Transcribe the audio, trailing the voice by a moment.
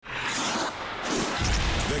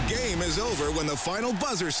game is over when the final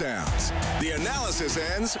buzzer sounds. The analysis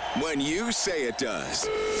ends when you say it does.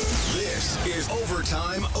 This is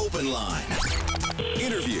Overtime Open Line.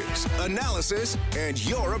 Interviews, analysis, and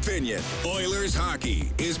your opinion. Oilers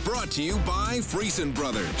hockey is brought to you by Friesen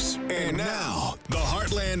Brothers. And now, the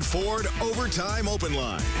Heartland Ford Overtime Open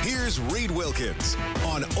Line. Here's Reed Wilkins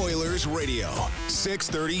on Oilers Radio,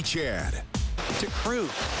 630 CHED. To Krug,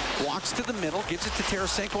 walks to the middle, gives it to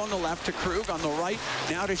Tarasenko on the left, to Krug on the right,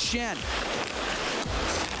 now to Schenn.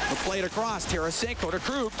 The plate across, Tarasenko to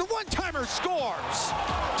Krug, the one-timer scores!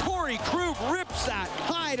 Torrey Krug rips that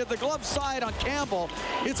high to the glove side on Campbell.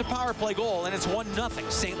 It's a power play goal, and it's 1-0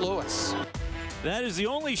 St. Louis. That is the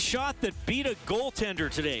only shot that beat a goaltender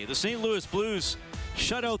today. The St. Louis Blues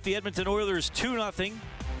shut out the Edmonton Oilers 2-0.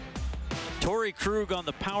 Torrey Krug on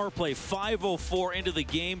the power play, 5:04 into the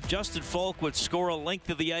game. Justin Falk would score a length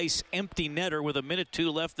of the ice empty netter with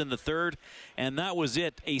 1:02 left in the third, and that was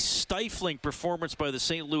it. A stifling performance by the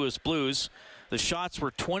St. Louis Blues. The shots were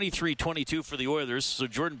 23-22 for the Oilers, so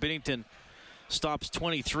Jordan Binnington stops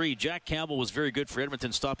 23. Jack Campbell was very good for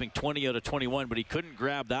Edmonton, stopping 20 out of 21, but he couldn't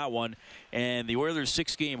grab that one. And the Oilers'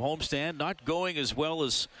 6-game homestand not going as well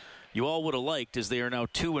as you all would have liked, as they are now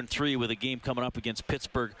 2-3 with a game coming up against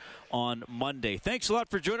Pittsburgh on Monday. Thanks a lot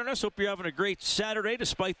for joining us. Hope you're having a great Saturday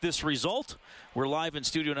despite this result. We're live in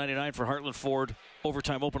Studio 99 for Heartland Ford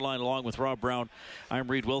Overtime Open Line along with Rob Brown. I'm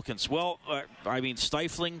Reed Wilkins. Well,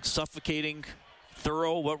 stifling, suffocating,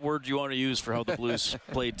 thorough. What word do you want to use for how the Blues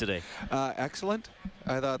played today? Excellent.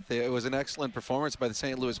 I thought it was an excellent performance by the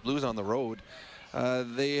St. Louis Blues on the road.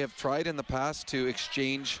 They have tried in the past to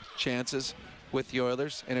exchange chances with the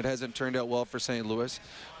Oilers, and it hasn't turned out well for St. Louis.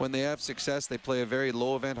 When they have success, they play a very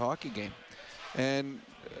low-event hockey game. And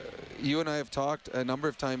you and I have talked a number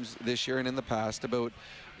of times this year and in the past about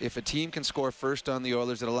if a team can score first on the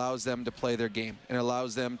Oilers, it allows them to play their game and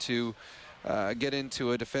allows them to get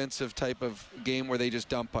into a defensive type of game where they just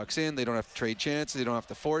dump pucks in. They don't have to trade chances. They don't have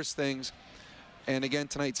to force things. And again,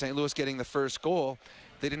 tonight, St. Louis getting the first goal,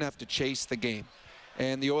 they didn't have to chase the game.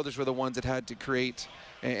 And the Oilers were the ones that had to create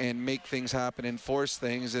and make things happen and force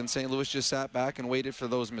things, and St. Louis just sat back and waited for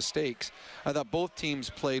those mistakes. I thought both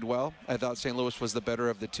teams played well. I thought St. Louis was the better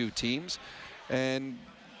of the two teams. And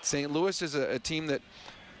St. Louis is a team that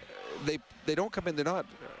they don't come in, they're not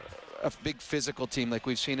a big physical team like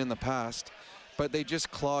we've seen in the past, but they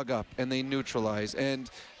just clog up and they neutralize,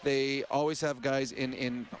 and they always have guys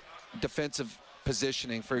in defensive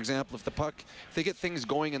positioning. For example, if they get things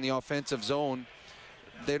going in the offensive zone,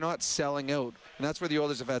 they're not selling out. And that's where the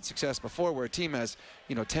Oilers have had success before, where a team has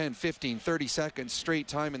 10, 15, 30 seconds straight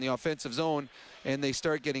time in the offensive zone, and they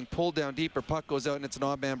start getting pulled down deeper, puck goes out, and it's an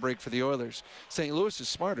odd man break for the Oilers. St. Louis is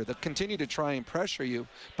smarter. They'll continue to try and pressure you,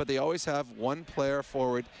 but they always have one player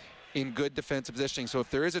forward in good defensive positioning. So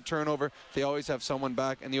if there is a turnover, they always have someone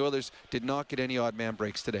back, and the Oilers did not get any odd man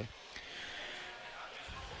breaks today.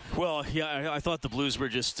 Well, yeah, I thought the Blues were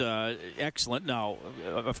just excellent. Now,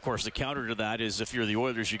 of course, the counter to that is if you're the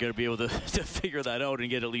Oilers, you got to be able to figure that out and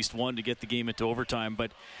get at least one to get the game into overtime.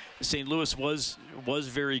 But St. Louis was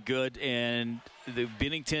very good, and the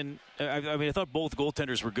Binnington. I thought both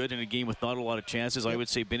goaltenders were good in a game with not a lot of chances. I would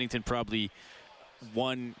say Binnington probably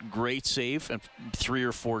one great save and 3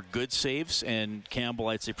 or 4 good saves, and Campbell,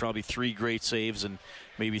 I'd say probably 3 great saves and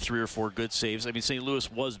maybe 3 or 4 good saves. I mean, St.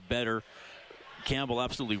 Louis was better. Campbell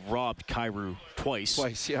absolutely robbed Kyrou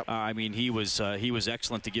twice. Yep. He was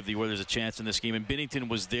excellent to give the Oilers a chance in this game, and Binnington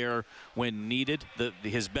was there when needed.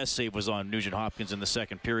 His best save was on Nugent Hopkins in the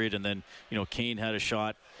second period, and then Kane had a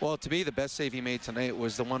shot. Well, to me, the best save he made tonight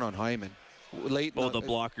was the one on Hyman. The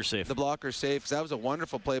blocker save. The blocker save, because that was a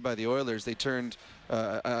wonderful play by the Oilers. They turned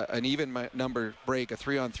an even number break, a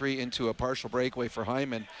 3-on-3, into a partial breakaway for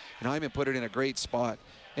Hyman, and Hyman put it in a great spot.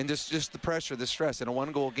 And just the pressure, the stress. In a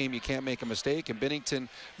one-goal game, you can't make a mistake. And Binnington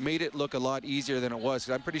made it look a lot easier than it was.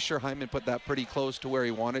 I'm pretty sure Hyman put that pretty close to where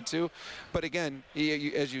he wanted to. But again,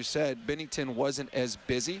 as you said, Binnington wasn't as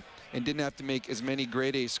busy and didn't have to make as many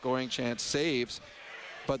grade A scoring chance saves.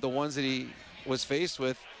 But the ones that he was faced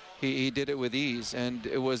with, he did it with ease. And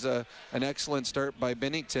it was an excellent start by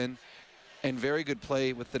Binnington, and very good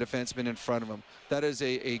play with the defenseman in front of him. That is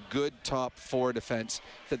a good top 4 defense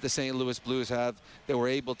that the St. Louis Blues have, that were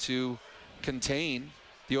able to contain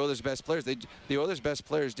the Oilers' best players. The Oilers' best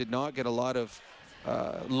players did not get a lot of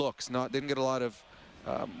looks, didn't get a lot of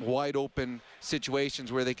wide open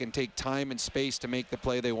situations where they can take time and space to make the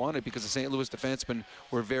play they wanted, because the St. Louis defensemen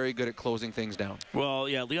were very good at closing things down. Well,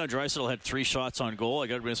 yeah, Leon Draisaitl had 3 shots on goal. I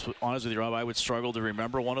got to be honest with you, Rob, I would struggle to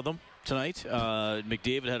remember one of them tonight.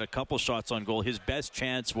 McDavid had a couple shots on goal. His best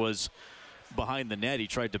chance was behind the net. He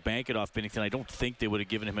tried to bank it off Binnington. I don't think they would have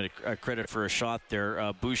given him a credit for a shot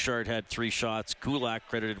there. Bouchard had 3 shots. Kulak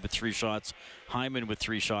credited with 3 shots. Hyman with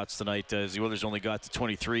 3 shots tonight as the Oilers only got to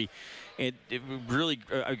 23. And it really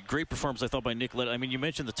a great performance, I thought, by Nick Leddy. I mean, you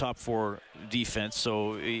mentioned the top 4 defense.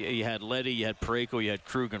 So you had Leddy, you had Parayko, you had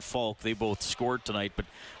Krug and Falk. They both scored tonight. But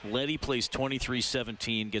Leddy plays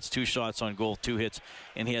 23-17, gets 2 shots on goal, 2 hits,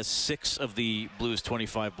 and he has 6 of the Blues'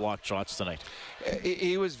 25 blocked shots tonight.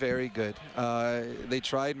 He was very good. They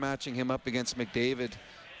tried matching him up against McDavid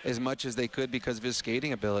as much as they could because of his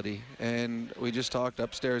skating ability. And we just talked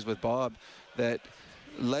upstairs with Bob that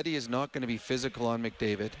Leddy is not going to be physical on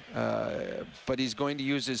McDavid, but he's going to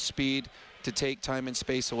use his speed to take time and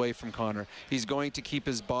space away from Connor. He's going to keep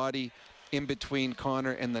his body in between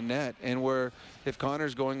Connor and the net. And where if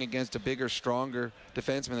Connor's going against a bigger, stronger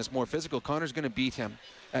defenseman that's more physical, Connor's going to beat him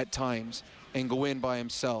at times and go in by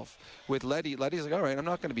himself. With Leddy's like, all right, I'm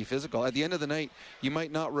not going to be physical. At the end of the night, you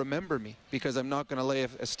might not remember me because I'm not going to lay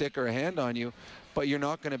a stick or a hand on you, but you're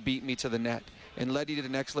not going to beat me to the net. And Leddy did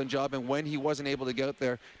an excellent job, and when he wasn't able to get out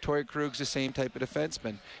there, Torrey Krug's the same type of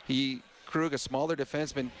defenseman. Krug, a smaller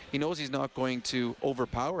defenseman, he knows he's not going to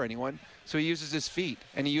overpower anyone, so he uses his feet,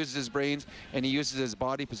 and he uses his brains, and he uses his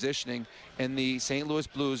body positioning, and the St. Louis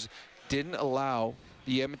Blues didn't allow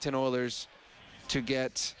the Edmonton Oilers to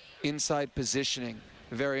get inside positioning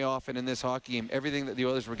very often in this hockey game. Everything that the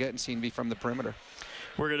Oilers were getting seemed to be from the perimeter.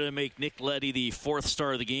 We're going to make Nick Leddy the 4th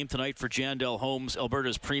star of the game tonight for Jandel Homes,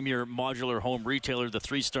 Alberta's premier modular home retailer. The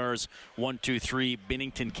 3 stars, 1, 2, 3,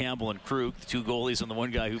 Binnington, Campbell, and Krug, the 2 goalies and the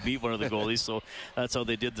 1 guy who beat one of the goalies. So that's how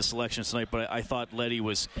they did the selection tonight. But I thought Leddy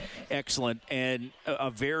was excellent, and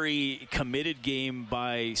a very committed game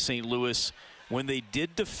by St. Louis. When they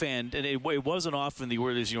did defend, and it wasn't often the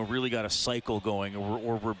Oilers, really got a cycle going,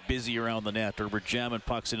 or were busy around the net, or were jamming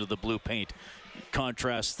pucks into the blue paint.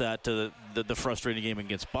 Contrast that to the frustrating game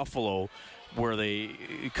against Buffalo, where they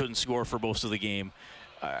couldn't score for most of the game,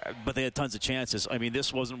 but they had tons of chances. I mean,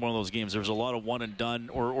 this wasn't one of those games. There was a lot of one and done,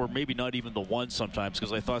 or maybe not even the one sometimes,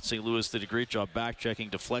 because I thought St. Louis did a great job back-checking,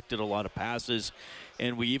 deflected a lot of passes,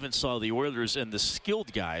 and we even saw the Oilers and the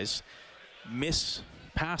skilled guys miss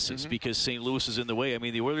passes because St. Louis is in the way. I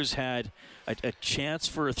mean, the Oilers had a chance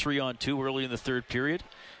for a 3-on-2 early in the 3rd period,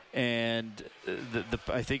 and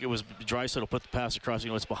I think it was Draisaitl put the pass across.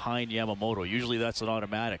 It's behind Yamamoto. Usually that's an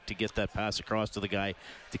automatic to get that pass across to the guy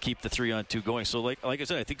to keep the 3-on-2 going. So like I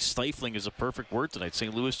said, I think stifling is a perfect word tonight.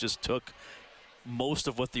 St. Louis just took most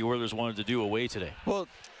of what the Oilers wanted to do away today. Well,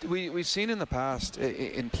 we've seen in the past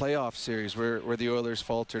in playoff series where the Oilers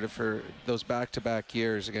faltered for those back-to-back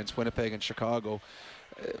years against Winnipeg and Chicago.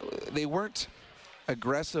 They weren't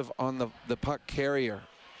aggressive on the puck carrier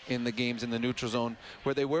in the games in the neutral zone.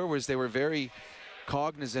 Where they were very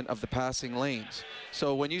cognizant of the passing lanes.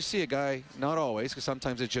 So when you see a guy, not always, because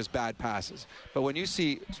sometimes it's just bad passes, but when you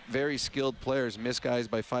see very skilled players miss guys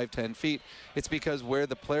by 5-10 feet, it's because where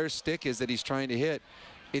the player's stick is that he's trying to hit,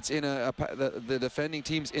 it's in the defending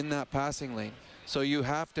team's in that passing lane. So you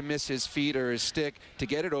have to miss his feet or his stick to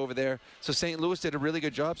get it over there. So St. Louis did a really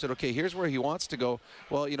good job, said, okay, here's where he wants to go.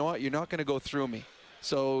 Well, you know what? You're not going to go through me.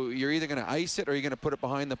 So you're either going to ice it or you're going to put it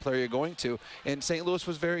behind the player you're going to. And St. Louis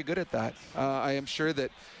was very good at that. I am sure that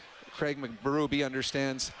Craig Berube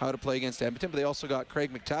understands how to play against Edmonton, but they also got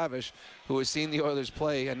Craig McTavish, who has seen the Oilers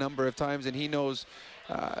play a number of times, and he knows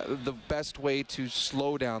the best way to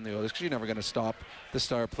slow down the Oilers, because you're never going to stop the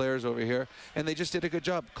star players over here. And they just did a good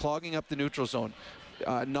job clogging up the neutral zone,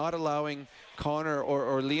 not allowing Connor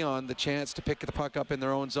or Leon the chance to pick the puck up in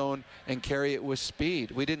their own zone and carry it with speed.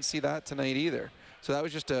 We didn't see that tonight either. So that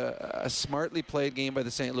was just a smartly played game by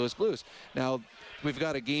the St. Louis Blues. Now, we've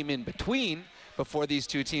got a game in between before these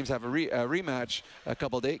two teams have a rematch a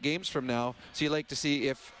couple games from now. So you'd like to see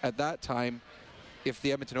if, at that time, if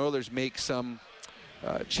the Edmonton Oilers make some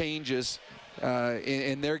changes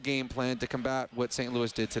in their game plan to combat what St.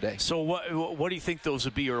 Louis did today. So what do you think those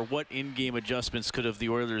would be, or what in-game adjustments could have the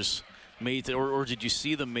Oilers made, or did you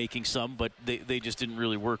see them making some, but they just didn't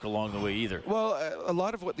really work along the way either? Well, a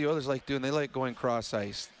lot of what the Oilers like doing, they like going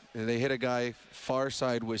cross-ice. They hit a guy far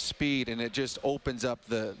side with speed, and it just opens up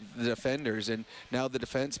the defenders. And now the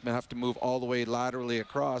defensemen have to move all the way laterally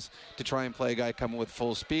across to try and play a guy coming with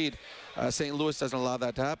full speed. St. Louis doesn't allow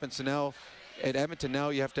that to happen. So now at Edmonton, now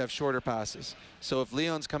you have to have shorter passes. So if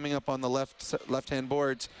Leon's coming up on the left-hand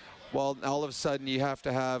boards, well, all of a sudden you have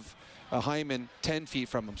to have Hyman 10 feet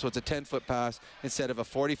from him. So it's a 10-foot pass instead of a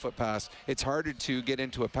 40-foot pass. It's harder to get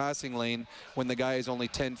into a passing lane when the guy is only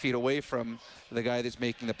 10 feet away from the guy that's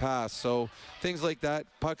making the pass. So things like that,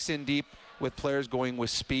 pucks in deep with players going with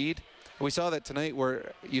speed We saw that tonight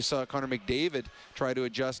where you saw Connor McDavid try to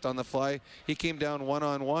adjust on the fly. He came down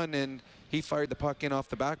one-on-one and he fired the puck in off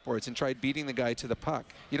the backboards and tried beating the guy to the puck.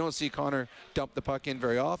 You don't see Connor dump the puck in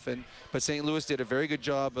very often, but St. Louis did a very good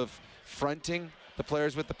job of fronting the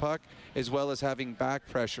players with the puck as well as having back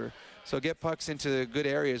pressure. So get pucks into good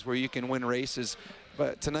areas where you can win races.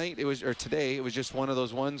 But today, it was just one of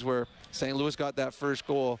those ones where St. Louis got that first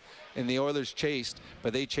goal and the Oilers chased,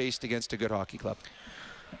 but they chased against a good hockey club.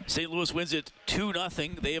 St. Louis wins it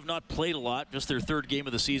 2-0. They have not played a lot. Just their third game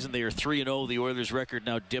of the season. They are 3-0. The Oilers' record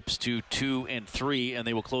now dips to 2-3, and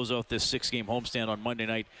they will close out this 6-game homestand on Monday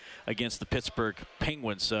night against the Pittsburgh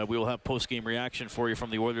Penguins. We will have post-game reaction for you from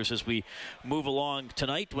the Oilers as we move along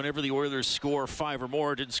tonight. Whenever the Oilers score 5 or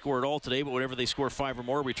more, didn't score at all today, but whenever they score 5 or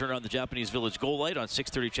more, we turn on the Japanese Village goal light on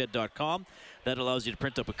 630ched.com. That allows you to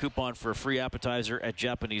print up a coupon for a free appetizer at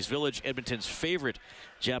Japanese Village, Edmonton's favorite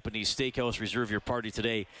Japanese steakhouse. Reserve your party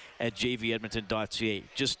today at jvedmonton.ca.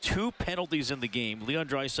 Just 2 penalties in the game. Leon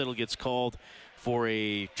Draisaitl gets called for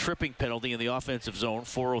a tripping penalty in the offensive zone,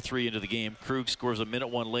 4:03 into the game. Krug scores a minute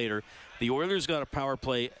 1 later. The Oilers got a power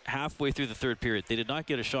play halfway through the third period. They did not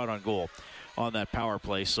get a shot on goal on that power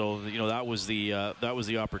play, so that was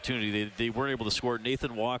the opportunity. They weren't able to score.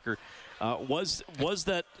 Nathan Walker was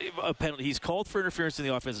that a penalty? He's called for interference in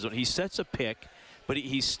the offensive zone. He sets a pick, but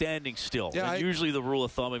he's standing still. Yeah, and usually the rule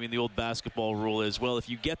of thumb, the old basketball rule is, well, if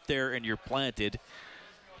you get there and you're planted.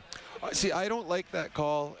 See, I don't like that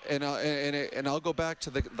call, and I'll go back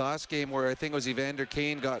to the last game where I think it was Evander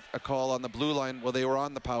Kane got a call on the blue line while they were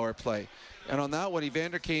on the power play. And on that one,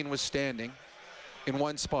 Evander Kane was standing in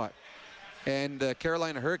one spot, and the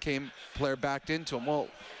Carolina Hurricane player backed into him. Well,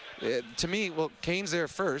 to me, Kane's there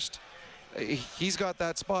first. He's got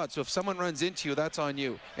that spot, so if someone runs into you, that's on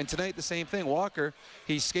you. And tonight, the same thing. Walker,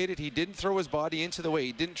 he skated. He didn't throw his body into the way.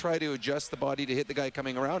 He didn't try to adjust the body to hit the guy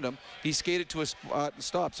coming around him. He skated to a spot and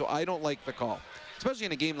stopped. So I don't like the call, especially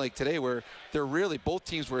in a game like today where both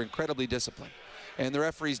teams were incredibly disciplined, and the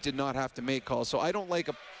referees did not have to make calls. So I don't like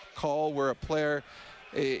a call where a player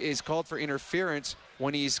is called for interference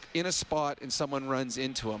when he's in a spot and someone runs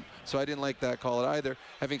into him. So I didn't like that call either.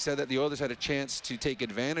 Having said that, the Oilers had a chance to take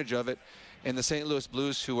advantage of it, and the St. Louis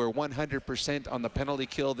Blues, who are 100% on the penalty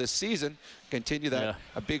kill this season, continue that. Yeah.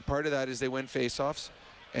 A big part of that is they win faceoffs,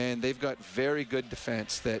 and they've got very good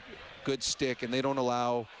defense, that good stick, and they don't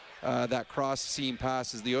allow that cross-seam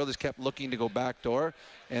passes. The Oilers kept looking to go backdoor,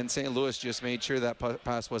 and St. Louis just made sure that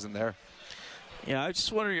pass wasn't there. Yeah, I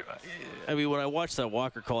just wonder, when I watched that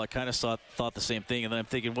Walker call, I kind of thought the same thing, and then I'm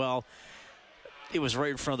thinking, well, it was right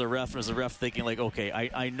in front of the ref, and as the ref thinking, like, okay,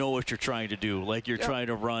 I know what you're trying to do. Like, you're trying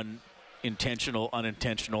to run intentional,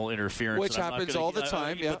 unintentional interference. Which happens all the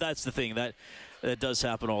time, yeah. But that's the thing. That does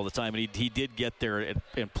happen all the time, and he did get there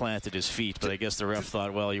and planted his feet, but I guess the ref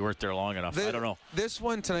thought, well, you weren't there long enough. I don't know. This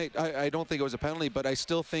one tonight, I don't think it was a penalty, but I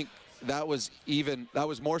still think that was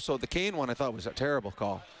more so. The Kane one I thought was a terrible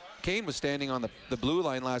call. Kane was standing on the blue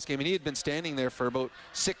line last game, and he had been standing there for about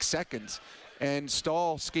 6 seconds, and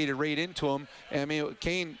Stahl skated right into him. And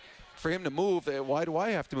Kane, for him to move, why do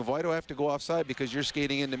I have to move? Why do I have to go offside? Because you're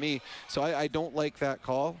skating into me. So I don't like that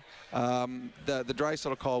call. The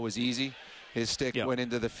Draisaitl call was easy. His stick went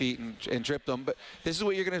into the feet and tripped him. But this is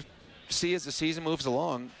what you're going to see as the season moves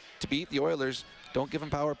along. To beat the Oilers, don't give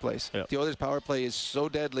them power plays. Yep. The Oilers' power play is so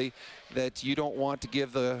deadly that you don't want to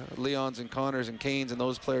give the Leons and Connors and Canes and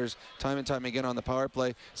those players time and time again on the power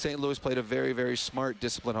play. St. Louis played a very, very smart,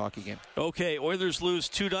 disciplined hockey game. Okay, Oilers lose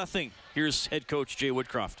 2-0. Here's head coach Jay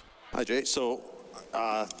Woodcroft. Hi, Jay. So,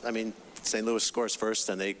 St. Louis scores first,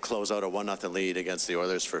 and they close out a 1-0 lead against the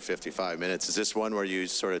Oilers for 55 minutes. Is this one where you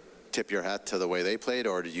sort of tip your hat to the way they played,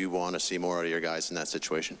 or do you want to see more out of your guys in that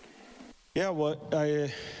situation? Yeah,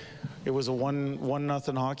 it was a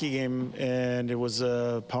 1-0 hockey game, and it was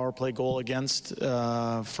a power play goal against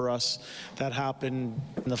for us. That happened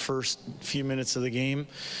in the first few minutes of the game.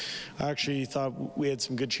 I actually thought we had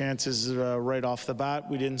some good chances right off the bat.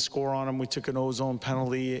 We didn't score on them. We took an ozone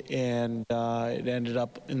penalty, and it ended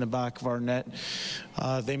up in the back of our net.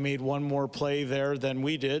 They made one more play there than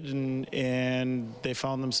we did, and they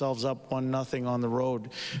found themselves up 1-0 on the road.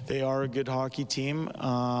 They are a good hockey team.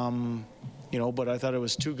 But I thought it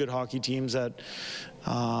was two good hockey teams that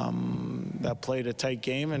played a tight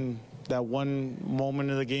game, and that one moment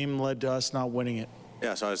of the game led to us not winning it.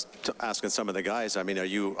 Yeah, so I was asking some of the guys, I mean, are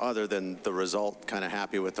you, other than the result, kind of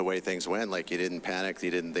happy with the way things went? Like, you didn't panic, they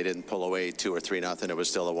didn't pull away 2 or 3-0. It was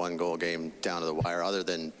still a 1-goal game down to the wire. Other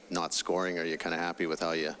than not scoring, are you kind of happy with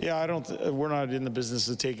how you? Yeah, we're not in the business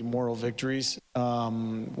of taking moral victories.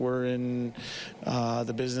 We're in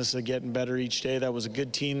the business of getting better each day. That was a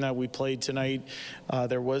good team that we played tonight.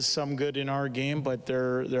 There was some good in our game, but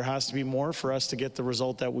there has to be more for us to get the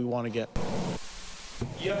result that we want to get.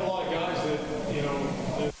 You have a lot of guys that, you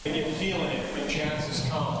know, they get feeling it when chances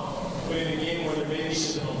come. But in a game where there maybe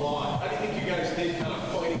isn't a lot, how do you think you guys did kind of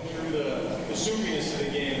fighting through the soupiness of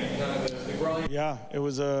the game and kind of the grind? Yeah,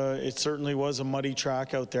 it certainly was a muddy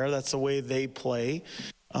track out there. That's the way they play.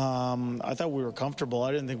 I thought we were comfortable.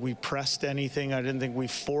 I didn't think we pressed anything. I didn't think we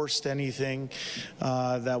forced anything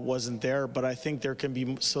that wasn't there. But I think there can be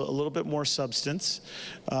a little bit more substance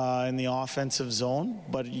in the offensive zone.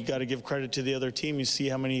 But you got to give credit to the other team. You see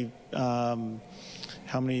how many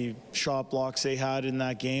shot blocks they had in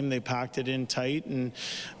that game. They packed it in tight. And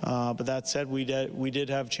but that said, we did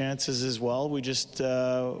have chances as well. We just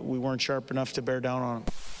we weren't sharp enough to bear down on them.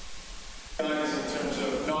 Guys, in terms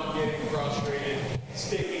of not getting frustrated,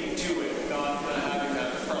 sticking to it, not having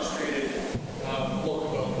that frustrated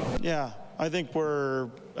look about them. Yeah, I think we're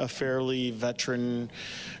a fairly veteran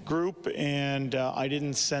group, and I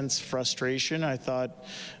didn't sense frustration. I thought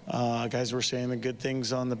guys were saying the good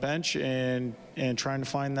things on the bench and trying to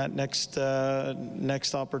find that next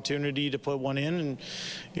opportunity to put one in. And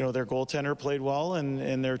you know, their goaltender played well,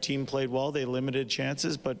 and their team played well. They limited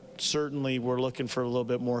chances, but certainly we're looking for a little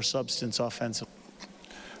bit more substance offensively.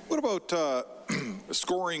 What about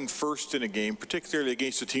scoring first in a game, particularly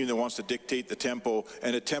against a team that wants to dictate the tempo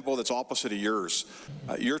and a tempo that's opposite of yours?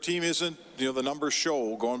 Your team isn't, you know, the numbers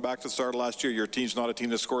show, going back to the start of last year, your team's not a team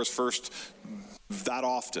that scores first that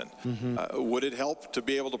often. Would it help to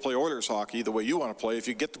be able to play Oilers hockey the way you want to play if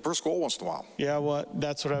you get the first goal once in a while? Yeah, well,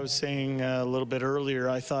 that's what I was saying a little bit earlier.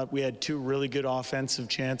 I thought we had 2 really good offensive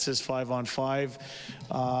chances, 5-on-5.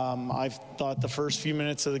 I thought the first few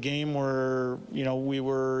minutes of the game were, you know, we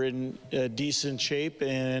were in decent shape,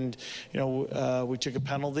 and you know, we took a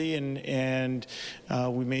penalty and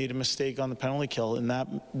we made a mistake on the penalty kill, and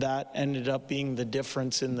that ended up being the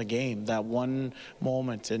difference in the game, that one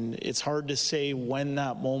moment. And it's hard to say when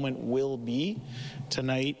that moment will be.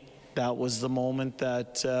 Tonight, that was the moment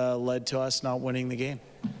that led to us not winning the game.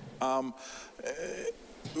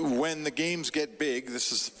 When the games get big,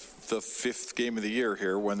 this is the 5th game of the year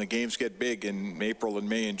here, when the games get big in April and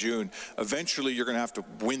May and June, eventually you're going to have to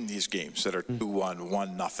win these games that are 2-1,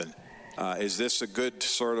 1-0. Is this a good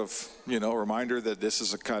sort of, you know, reminder that this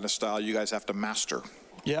is a kind of style you guys have to master?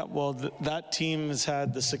 Yeah, well, that team has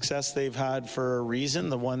had the success they've had for a reason.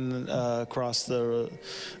 The one across the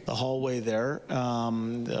hallway there,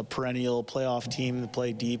 a perennial playoff team that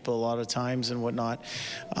play deep a lot of times and whatnot.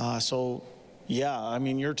 So, yeah, I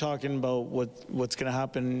mean, you're talking about what's going to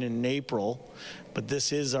happen in April, but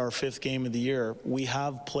this is our 5th game of the year. We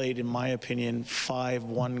have played, in my opinion, 5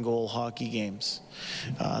 one-goal hockey games.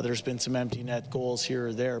 There's been some empty net goals here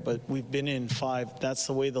or there, but we've been in 5. That's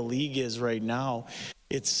the way the league is right now.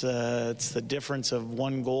 It's the difference of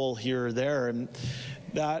 1 goal here or there, and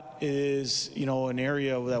that is, you know, an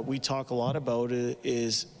area that we talk a lot about.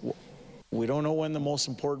 Is we don't know when the most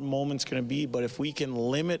important moment's going to be, but if we can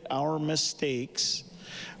limit our mistakes,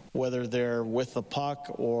 whether they're with the puck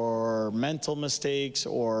or mental mistakes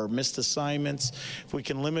or missed assignments, if we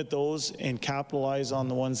can limit those and capitalize on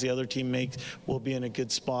the ones the other team makes, we'll be in a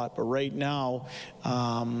good spot. But right now,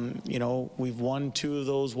 you know, we've won 2 of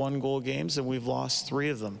those 1-goal games and we've lost 3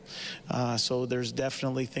 of them. So there's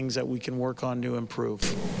definitely things that we can work on to improve.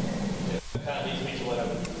 That leads me to what I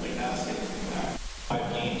would like asking.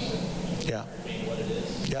 5 games and yeah, being what it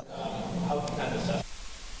is. Yep. How kind of stuff?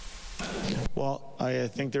 Well, I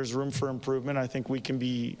think there's room for improvement. I think we can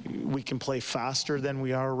play faster than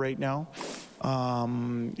we are right now.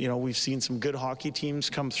 You know, we've seen some good hockey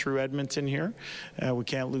teams come through Edmonton here. We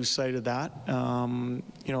can't lose sight of that.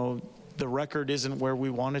 You know, the record isn't where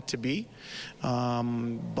we want it to be,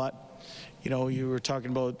 but you know, you were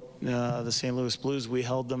talking about the St. Louis Blues. We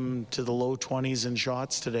held them to the low 20s in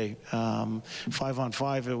shots today.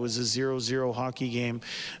 5-on-5, it was a 0-0 hockey game.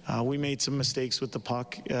 We made some mistakes with the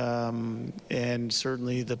puck, and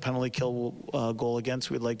certainly the penalty kill goal against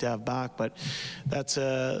we'd like to have back. But that's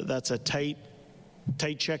a tight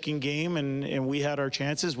checking game, and we had our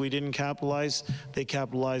chances. We didn't capitalize. They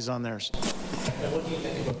capitalized on theirs. And what do you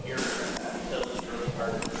think about your early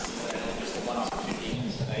part of the season? Just the 1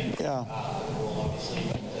 opportunity tonight. Yeah.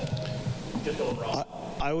 Just overall.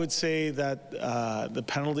 I would say that the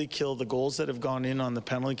penalty kill, the goals that have gone in on the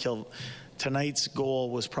penalty kill, tonight's goal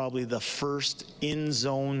was probably the first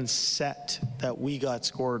in-zone set that we got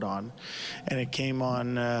scored on, and it came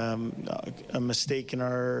on a mistake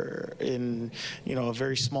a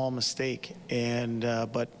very small mistake. And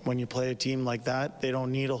but when you play a team like that, they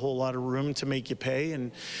don't need a whole lot of room to make you pay,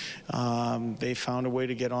 and they found a way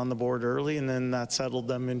to get on the board early, and then that settled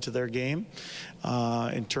them into their game.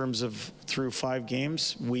 In terms of through 5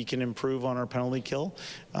 games, we can improve on our penalty kill.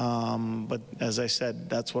 But as I said,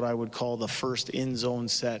 that's what I would call the first in-zone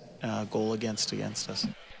set goal against us.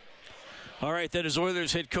 All right, that is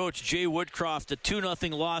Oilers head coach Jay Woodcroft. A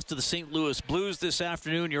 2-0 loss to the St. Louis Blues this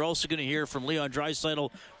afternoon. You're also going to hear from Leon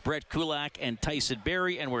Draisaitl, Brett Kulak, and Tyson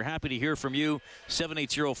Barrie, and we're happy to hear from you.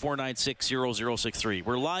 780-496-0063.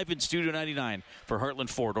 We're live in Studio 99 for Heartland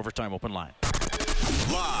Ford Overtime Open Line.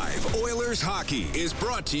 Live Oilers hockey is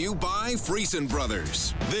brought to you by Friesen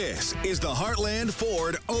Brothers. This is the Heartland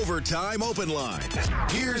Ford Overtime Open Line.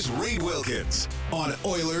 Here's Reed Wilkins on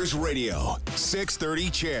Oilers Radio, 630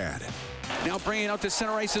 CHED. Now bringing out to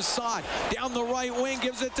center ice is Saad. Down the right wing,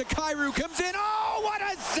 gives it to Kyrou. Comes in. Oh, what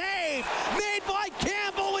a save! Made by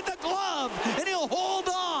Campbell with the glove. And he'll hold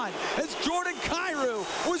on as Jordan Kyrou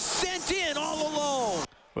was sent in all alone.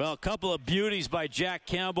 Well, a couple of beauties by Jack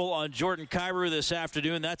Campbell on Jordan Kyrou this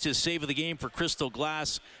afternoon. That's his save of the game for Crystal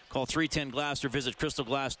Glass. Call 310-GLASS or visit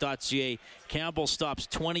crystalglass.ca. Campbell stops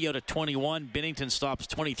 20 out of 21. Binnington stops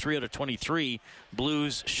 23 out of 23.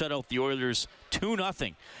 Blues shut out the Oilers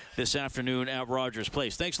 2-0 this afternoon at Rogers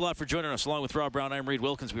Place. Thanks a lot for joining us. Along with Rob Brown, I'm Reed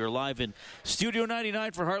Wilkins. We are live in Studio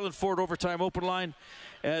 99 for Heartland Ford Overtime Open Line,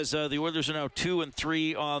 as the Oilers are now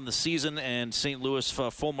 2-3 on the season, and St. Louis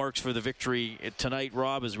full marks for the victory tonight,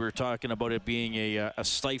 Rob, as we were talking about it being a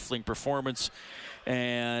stifling performance.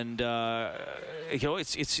 And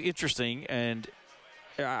it's interesting, and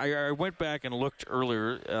I went back and looked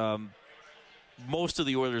earlier. Most of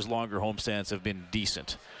the Oilers' longer homestands have been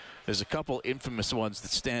decent. There's a couple infamous ones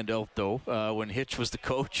that stand out, though. When Hitch was the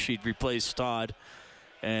coach, he'd replaced Todd.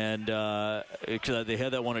 And they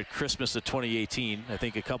had that one at Christmas of 2018. I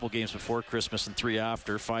think a couple games before Christmas and 3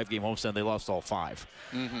 after. 5-game homestand, they lost all 5.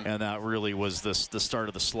 Mm-hmm. And that really was the start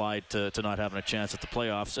of the slide to not having a chance at the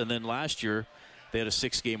playoffs. And then last year, they had a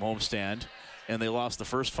 6-game homestand, and they lost the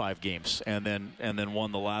first 5 games, and then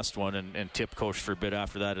won the last one. And Tip coached for a bit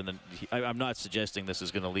after that. And then I'm not suggesting this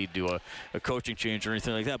is going to lead to a coaching change or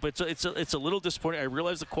anything like that. But it's a little disappointing. I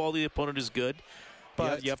realize the quality of the opponent is good.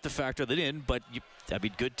 But you have to factor that in. But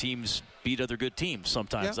good teams beat other good teams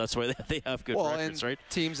sometimes. Yeah. That's why they have good records, right?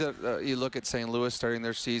 Teams that you look at St. Louis starting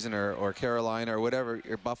their season, or Carolina, or whatever,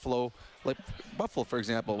 or Buffalo. Like Buffalo, for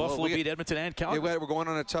example. Buffalo beat Edmonton and Calgary. We're going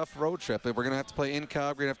on a tough road trip. We're going to have to play in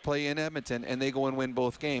Calgary, have to play in Edmonton, and they go and win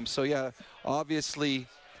both games. So, yeah, obviously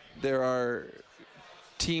there are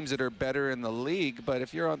teams that are better in the league. But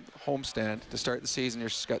if you're on homestand to start the season,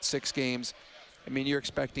 you've got 6 games. I mean, you're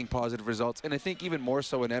expecting positive results. And I think even more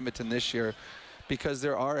so in Edmonton this year, because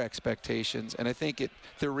there are expectations, and I think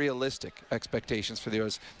they're realistic expectations for the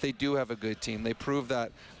Oilers. They do have a good team. They proved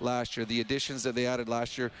that last year. The additions that they added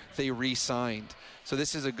last year, they re-signed. So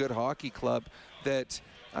this is a good hockey club that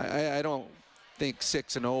I don't think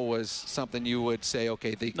 6-0 was something you would say,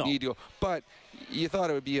 okay, they need to go. But you thought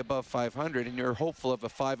it would be above 500, and you're hopeful of a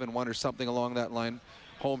 5-1 or something along that line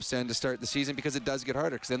homestand to start the season, because it does get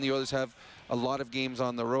harder, because then the Oilers have a lot of games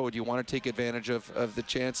on the road. You want to take advantage of the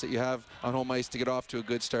chance that you have on home ice to get off to a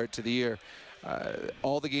good start to the year.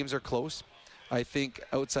 All the games are close. I think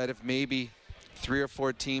outside of maybe 3 or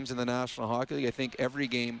 4 teams in the National Hockey League, I think every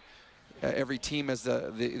game, every team has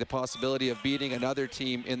the possibility of beating another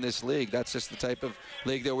team in this league. That's just the type of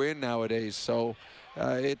league that we're in nowadays. So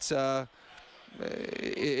it's a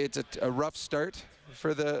rough start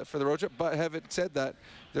for the road trip, but having said that,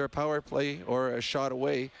 they're a power play or a shot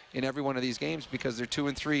away in every one of these games, because they're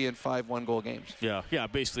 2-3 in 5 one-goal games. Yeah,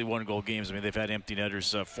 basically one-goal games. I mean, they've had empty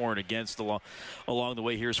netters for and against along the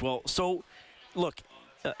way here as well. So, look,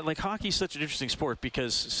 like hockey's such an interesting sport,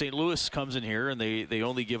 because St. Louis comes in here and they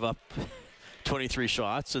only give up 23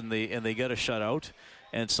 shots and they get a shutout,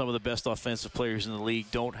 and some of the best offensive players in the league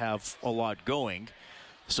don't have a lot going.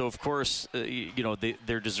 So, of course,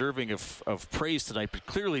 they're deserving of praise tonight, but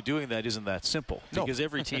clearly doing that isn't that simple. No. Because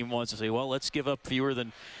every team wants to say, well, let's give up fewer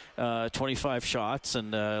than 25 shots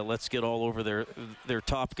and let's get all over their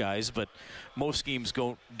top guys. But most teams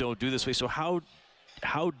don't do this way. So how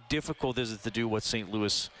difficult is it to do what St.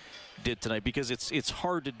 Louis did tonight? Because it's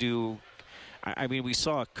hard to do I mean, we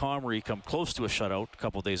saw Comrie come close to a shutout a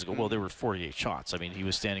couple of days ago. Well, there were 48 shots. I mean, he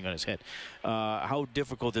was standing on his head. How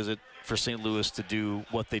difficult is it for St. Louis to do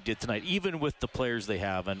what they did tonight, even with the players they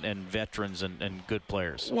have and veterans and good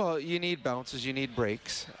players? Well, you need bounces, you need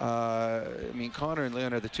breaks. I mean, Connor and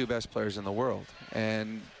Leon are the two best players in the world,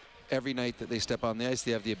 and every night that they step on the ice,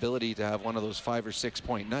 they have the ability to have one of those 5 or 6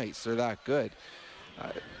 point nights. They're that good.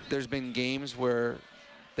 There's been games where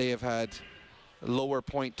they have had lower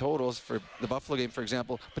point totals, for the Buffalo game, for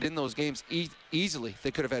example, but in those games, easily they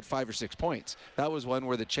could have had 5 or 6 points. That was one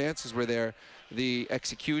where the chances were there, the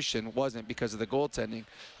execution wasn't because of the goaltending.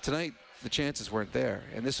 Tonight, the chances weren't there,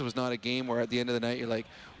 and this was not a game where at the end of the night you're like,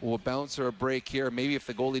 well, a bounce or a break here, maybe if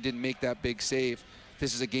the goalie didn't make that big save.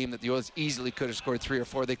 This is a game that the Oilers easily could have scored 3 or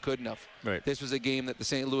 4. They couldn't have. Right. This was a game that the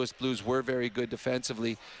St. Louis Blues were very good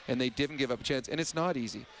defensively, and they didn't give up a chance. And it's not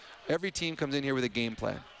easy. Every team comes in here with a game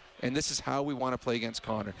plan, and this is how we want to play against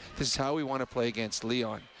Connor. This is how we want to play against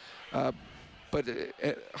Leon. But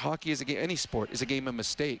hockey is a game. Any sport is a game of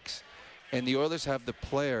mistakes, and the Oilers have the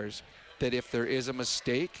players that if there is a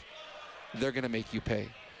mistake, they're going to make you pay.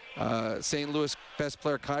 St. Louis best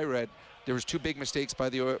player Kyrad. There was 2 big mistakes by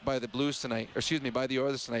the Blues tonight, or excuse me, by the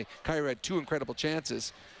Oilers tonight. Kyrou had 2 incredible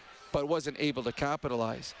chances, but wasn't able to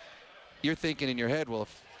capitalize. You're thinking in your head, well,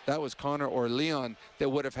 if that was Connor or Leon that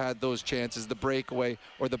would have had those chances, the breakaway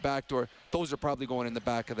or the backdoor, those are probably going in the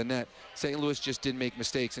back of the net. St. Louis just didn't make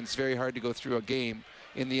mistakes, and it's very hard to go through a game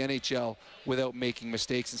in the NHL without making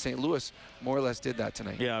mistakes, and St. Louis more or less did that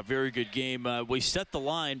tonight. Yeah, very good game. We set the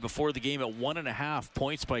line before the game at 1.5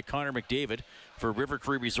 points by Connor McDavid for River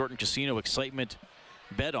Cree Resort and Casino. Excitement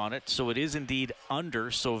bet on it, so it is indeed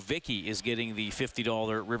under. So Vicky is getting the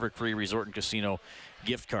 $50 River Cree Resort and Casino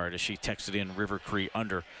gift card as she texted in River Cree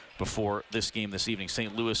under before this game this evening.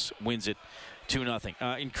 St. Louis wins it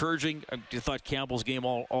 2-0. Encouraging. I thought Campbell's game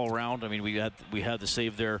all around. I mean, we had the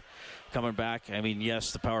save there coming back. I mean,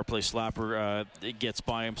 yes, the power play slapper it gets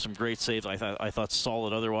by him. Some great saves. I thought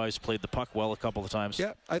solid otherwise. Played the puck well a couple of times.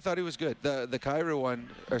 Yeah, I thought he was good. The Kyrou one,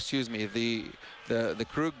 or excuse me, the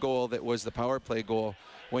Krug goal that was the power play goal,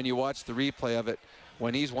 when you watch the replay of it,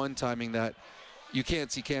 when he's one-timing that, you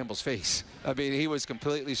can't see Campbell's face. I mean, he was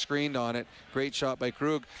completely screened on it. Great shot by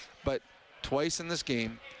Krug. But twice in this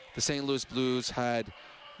game, the St. Louis Blues had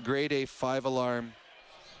grade A 5-alarm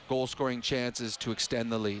goal-scoring chances to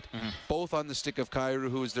extend the lead. Both on the stick of Kyrou,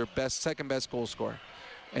 who was their second-best goal scorer.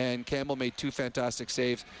 And Campbell made 2 fantastic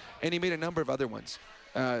saves. And he made a number of other ones.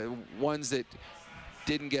 Ones that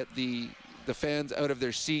didn't get the fans out of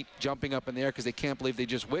their seat jumping up in the air because they can't believe they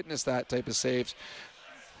just witnessed that type of saves,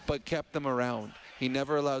 but kept them around. He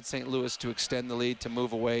never allowed St. Louis to extend the lead, to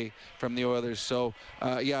move away from the Oilers. So,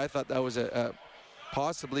 yeah, I thought that was a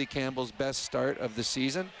possibly Campbell's best start of the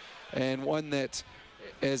season, and one that,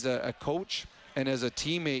 as a coach and as a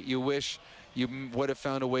teammate, you wish you would have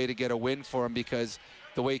found a way to get a win for him, because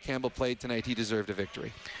the way Campbell played tonight, he deserved a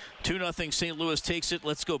victory. 2-0, St. Louis takes it.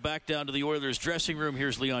 Let's go back down to the Oilers dressing room.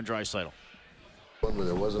 Here's Leon Draisaitl. One where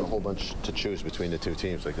there wasn't a whole bunch to choose between the two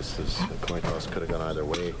teams. Like this coin toss could have gone either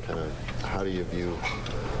way. Kind of, how do you view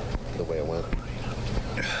the way it went?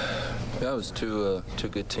 Yeah, it was two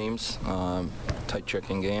good teams. Tight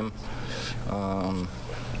checking game.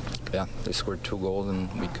 Yeah, they scored 2 goals and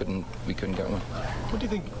we couldn't get one. What do you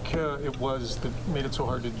think it was that made it so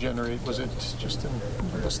hard to generate? Was it just in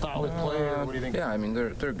the style of play, or what do you think? Yeah, I mean,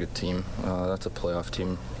 they're a good team. That's a playoff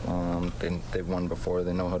team. They've won before.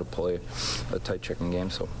 They know how to play a tight checking game.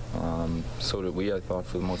 So so did we, I thought,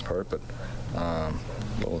 for the most part, but a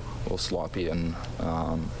little sloppy in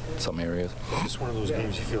some areas. Just one of those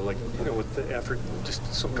games you feel like, you know, with the effort,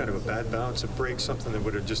 just some kind of a bad bounce, a break, something that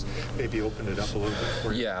would have just maybe opened it up a little bit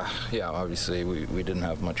for you. Yeah, obviously we didn't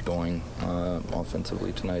have much going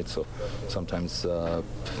offensively tonight, so sometimes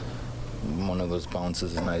one of those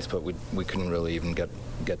bounces is nice, but we couldn't really even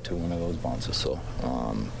get to one of those bounces. So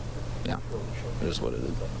yeah, it is what it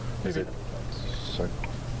is.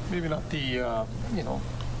 Maybe not the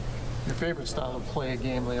your favorite style of play a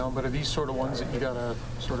game, Leon, but are these sort of ones that you gotta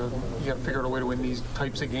figure out a way to win these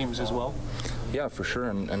types of games as well? Yeah, for sure,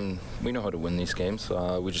 and we know how to win these games.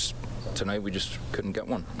 Tonight we just couldn't get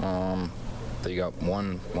one. They got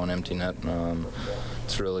one empty net.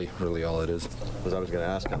 It's really all it is. As I was going to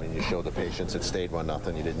ask, I mean, you showed the patience. It stayed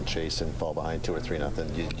 1-0. You didn't chase and fall behind 2 or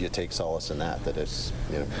 3-0. You take solace in that it's,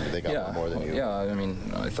 you know, they got one more than you. Yeah, I mean,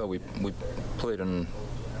 I thought we played an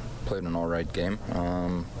all right game,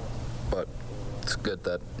 but it's good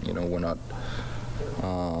that, you know, we're not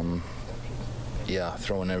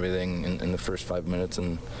throwing everything in the first 5 minutes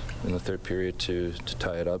and in the third period to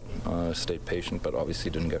tie it up. Stayed patient, but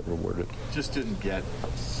obviously didn't get rewarded. Just didn't get,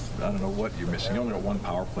 I don't know what you're missing. You only got one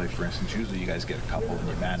power play, for instance. Usually you guys get a couple and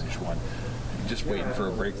you manage one. You're just waiting for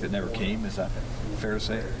a break that never came. Is that fair to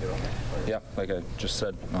say? Yeah, like I just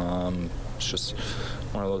said, it's just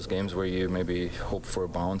one of those games where you maybe hope for a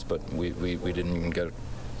bounce, but we didn't even get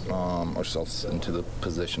ourselves into the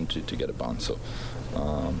position to get a bounce. So,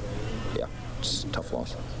 just a tough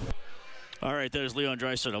loss. All right, there's Leon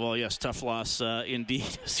Draisaitl. Well, yes, tough loss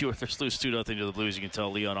indeed. The Oilers lose 2-0 to the Blues. You can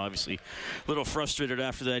tell Leon obviously a little frustrated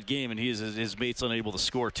after that game, and his mates unable to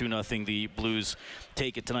score 2-0. The Blues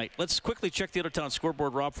take it tonight. Let's quickly check the out-of-town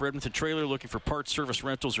scoreboard, Rob, for Edmonton Trailer. Looking for parts, service,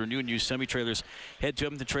 rentals, or new and used semi-trailers, head to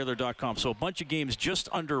EdmontonTrailer.com. So a bunch of games just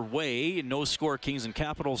underway. No score Kings and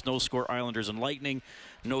Capitals, no score Islanders and Lightning,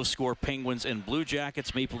 no score Penguins and Blue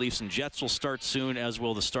Jackets. Maple Leafs and Jets will start soon, as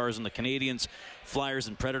will the Stars and the Canadiens. Flyers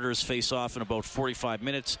and Predators face off in about 45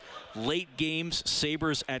 minutes. Late games,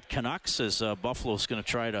 Sabres at Canucks, as Buffalo's going to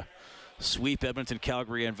try to sweep Edmonton,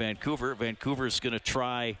 Calgary, and Vancouver. Vancouver's going to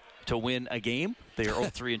try to win a game. They are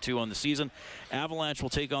 0-3-2 on the season. Avalanche will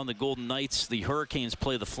take on the Golden Knights. The Hurricanes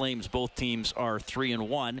play the Flames. Both teams are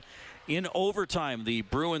 3-1. In overtime, the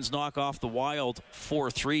Bruins knock off the Wild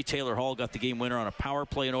 4-3. Taylor Hall got the game winner on a power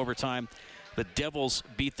play in overtime. The Devils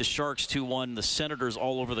beat the Sharks 2-1. The Senators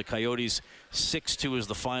all over the Coyotes. 6-2 is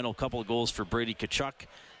the final. Couple of goals for Brady Tkachuk.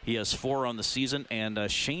 He has 4 on the season.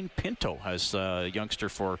 And Shane Pinto, has a youngster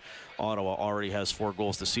for Ottawa, already has 4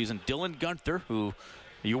 goals this season. Dylan Guenther, who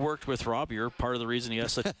you worked with, Rob, you're part of the reason he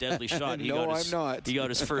has such a deadly shot. I'm not. He got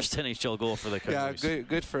his first NHL goal for the Coyotes. Yeah,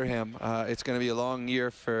 good for him. It's going to be a long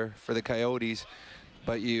year for the Coyotes,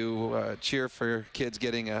 but you cheer for kids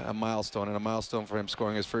getting a milestone, and a milestone for him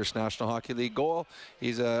scoring his first National Hockey League goal.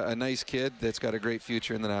 He's a nice kid that's got a great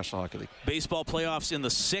future in the National Hockey League. Baseball playoffs in the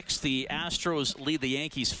 6th. The Astros lead the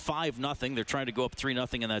Yankees 5-0. They're trying to go up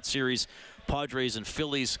 3-0 in that series. Padres and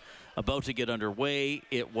Phillies about to get underway.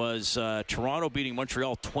 It was Toronto beating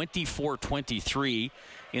Montreal 24-23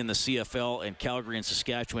 in the CFL, and Calgary and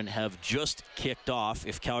Saskatchewan have just kicked off.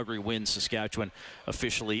 If Calgary wins, Saskatchewan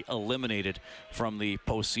officially eliminated from the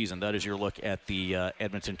postseason. That is your look at the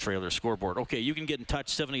Edmonton Trailer scoreboard. Okay, you can get in touch,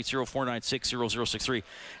 780-496-0063,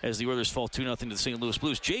 as the Oilers fall 2-0 to the St. Louis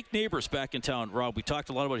Blues. Jake Neighbours back in town. Rob, we talked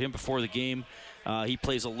a lot about him before the game. He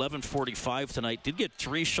plays 11:45 tonight. Did get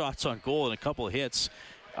 3 shots on goal and a couple of hits.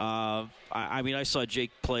 I mean, I saw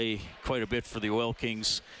Jake play quite a bit for the Oil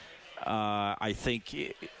Kings. I think,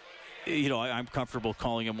 I'm comfortable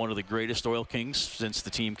calling him one of the greatest Oil Kings since the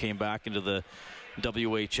team came back into the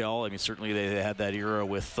WHL. I mean, certainly they had that era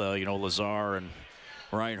with, Lazar and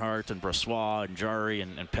Reinhart and Brossoit and Jari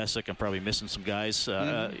and Pesek. I'm probably missing some guys.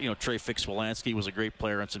 Trey Fix-Wolanski was a great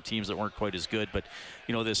player on some teams that weren't quite as good. But,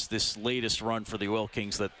 this latest run for the Oil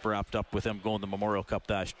Kings that wrapped up with them going to the Memorial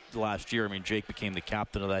Cup last year, I mean, Jake became the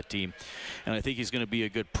captain of that team. And I think he's going to be a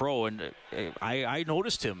good pro. And I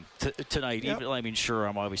noticed him tonight. Yep. Even, I mean, sure,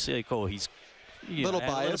 I'm obviously like, he's little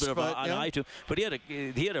biased, a little bit of an eye to him. But he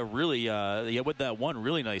had a really with that one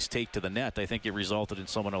really nice take to the net. I think it resulted in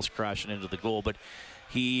someone else crashing into the goal. But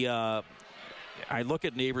I look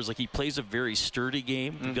at Neighbours like he plays a very sturdy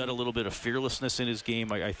game. He's got a little bit of fearlessness in his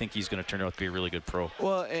game. I think he's going to turn out to be a really good pro.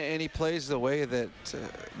 Well, and he plays the way that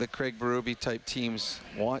the Craig Berube type teams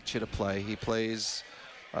want you to play. He plays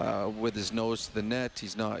with his nose to the net.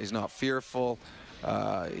 He's not fearful.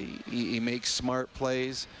 He makes smart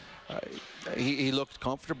plays. He looked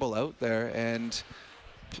comfortable out there, and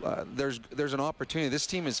there's an opportunity. This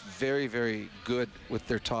team is very, very good with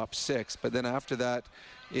their top 6, but then after that,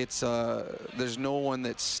 it's there's no one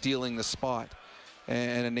that's stealing the spot.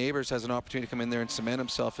 And a Neighbours has an opportunity to come in there and cement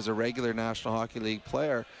himself as a regular National Hockey League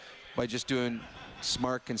player by just doing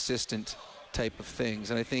smart, consistent type of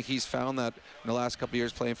things. And I think he's found that in the last couple of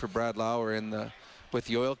years playing for Brad Lauer with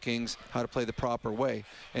the Oil Kings, how to play the proper way.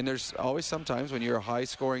 And there's always sometimes when you're a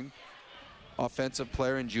high-scoring offensive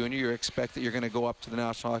player in junior, you expect that you're going to go up to the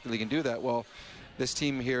National Hockey League and do that. Well, this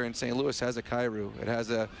team here in St. Louis has a Kyrou, it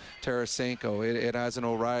has a Tarasenko, it has an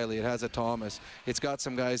O'Reilly, it has a Thomas. It's got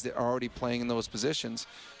some guys that are already playing in those positions.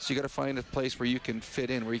 So you got to find a place where you can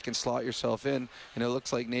fit in, where you can slot yourself in. And it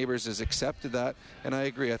looks like Neighbours has accepted that. And I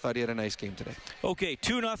agree. I thought he had a nice game today. Okay,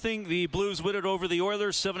 2-0. The Blues win it over the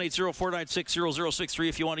Oilers. 780-496-0063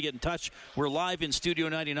 if you want to get in touch. We're live in Studio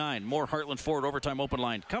 99. More Heartland Ford Overtime Open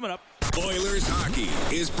Line coming up. Oilers Hockey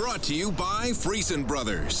is brought to you by Friesen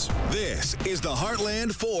Brothers. This is the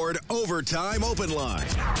Heartland Ford Overtime Open Line.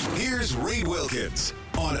 Here's Reed Wilkins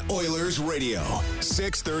on Oilers Radio,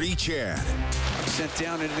 630 CHAD. Sent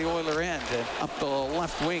down into the Oiler end. And up the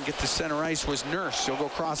left wing, get to center ice was Nurse. He'll go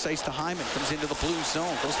cross ice to Hyman. Comes into the blue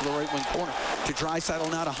zone. Goes to the right wing corner. To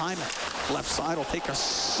Draisaitl, now to Hyman. Left side will take a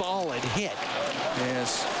solid hit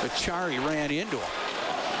as Achari ran into him.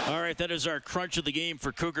 All right, that is our crunch of the game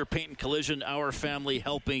for Cougar Paint and Collision. Our family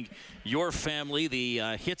helping your family.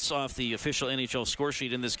 The hits off the official NHL score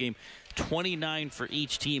sheet in this game, 29 for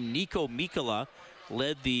each team. Nico Mikkola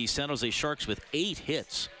led the San Jose Sharks with 8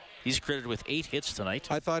 hits. He's credited with 8 hits tonight.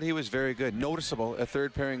 I thought he was very good. Noticeable. A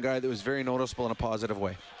third-pairing guy that was very noticeable in a positive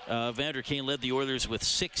way. Vander Kane led the Oilers with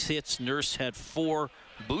 6 hits. Nurse had 4.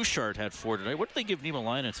 Bouchard had 4 tonight. What did they give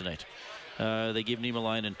Niemelainen tonight? They gave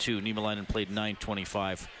Niemelainen 2. Niemelainen played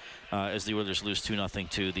 .925 as the Oilers lose 2-0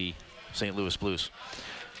 to the St. Louis Blues.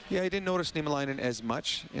 Yeah, I didn't notice Niemelainen as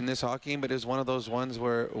much in this hockey game, but it was one of those ones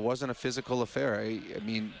where it wasn't a physical affair. I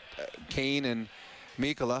mean, Kane and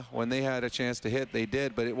Mikkola, when they had a chance to hit, they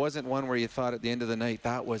did, but it wasn't one where you thought at the end of the night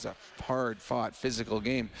that was a hard-fought physical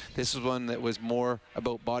game. This is one that was more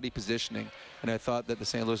about body positioning, and I thought that the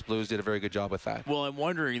St. Louis Blues did a very good job with that. Well, I'm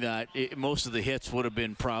wondering that most of the hits would have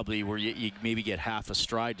been probably where you maybe get half a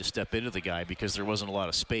stride to step into the guy because there wasn't a lot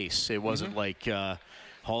of space. It wasn't like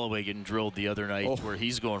Holloway getting drilled the other night where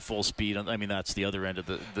he's going full speed. I mean, that's the other end of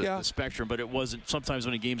the spectrum, but it wasn't. Sometimes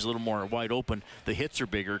when a game's a little more wide open, the hits are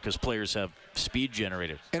bigger because players have speed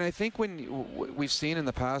generated. And I think when we've seen in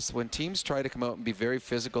the past, when teams try to come out and be very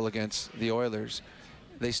physical against the Oilers,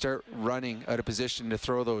 they start running out of position to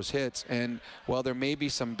throw those hits. And while there may be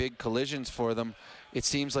some big collisions for them, it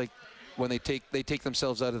seems like when they take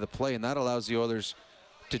themselves out of the play, and that allows the Oilers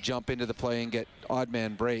to jump into the play and get odd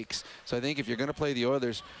man breaks. So I think if you're going to play the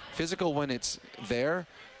Oilers, physical when it's there,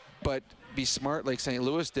 but be smart like St.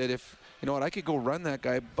 Louis did. If, you know what, I could go run that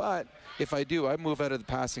guy, but if I do, I move out of the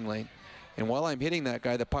passing lane. And while I'm hitting that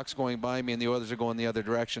guy, the puck's going by me and the Oilers are going the other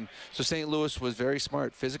direction. So St. Louis was very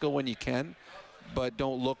smart. Physical when you can, but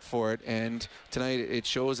don't look for it. And tonight it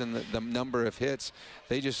shows in the number of hits.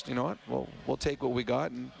 They just, you know what, we'll take what we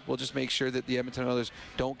got, and we'll just make sure that the Edmonton Oilers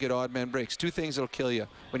don't get odd man breaks. 2 things that'll kill you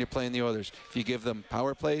when you're playing the Oilers. If you give them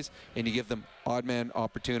power plays and you give them odd man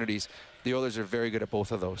opportunities. The Oilers are very good at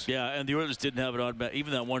both of those. Yeah, and the Oilers didn't have an odd man.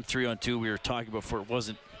 Even that 1 3-on-2 we were talking about before, it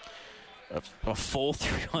wasn't a full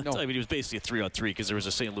 3-on-2. No. I mean, it was basically a 3-on-3 because there was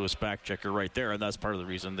a St. Louis back checker right there, and that's part of the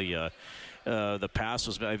reason the pass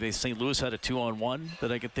was. I mean, St. Louis had a 2-on-1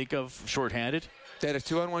 that I could think of, shorthanded. They had a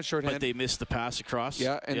 2-on-1 shorthanded. But they missed the pass across.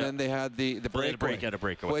 Yeah, and then they had the breakaway. Had a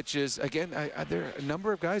breakaway. Which is, again, there a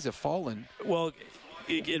number of guys have fallen. Well,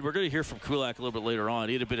 and we're going to hear from Kulak a little bit later on.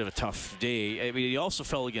 He had a bit of a tough day. I mean, he also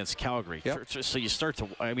fell against Calgary. Yep. So you start to,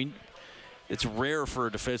 I mean, it's rare for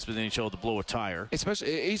a defenseman in the NHL to blow a tire.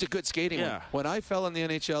 Especially, he's a good skating one. When I fell in the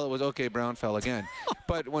NHL, it was, okay, Brown fell again.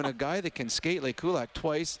 But when a guy that can skate like Kulak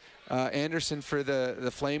twice, Anderson for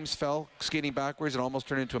the Flames fell skating backwards and almost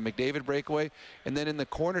turned into a McDavid breakaway. And then in the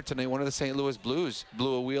corner tonight, one of the St. Louis Blues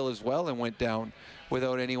blew a wheel as well and went down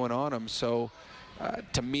without anyone on him. So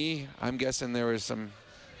to me, I'm guessing there was some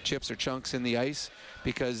chips or chunks in the ice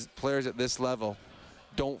because players at this level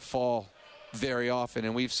don't fall very often.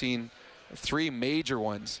 And we've seen 3 major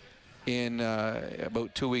ones in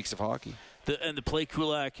about 2 weeks of hockey. The play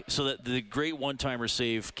Kulak, so that the great one-timer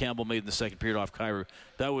save Campbell made in the second period off Kyrou,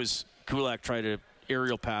 that was Kulak tried to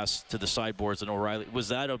aerial pass to the sideboards and O'Reilly. Was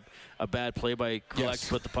that a bad play by Kulak to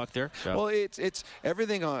put the puck there? Yeah. Well, it's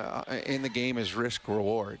everything in the game is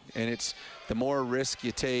risk-reward, and it's the more risk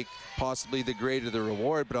you take, possibly the greater the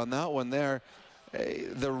reward. But on that one there,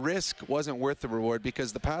 the risk wasn't worth the reward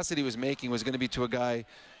because the pass that he was making was going to be to a guy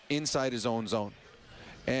inside his own zone.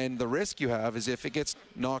 And the risk you have is if it gets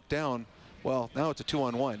knocked down, well, now it's a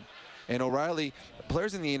 2-on-1. And O'Reilly,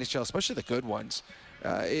 players in the NHL, especially the good ones,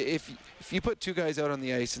 if you put 2 guys out on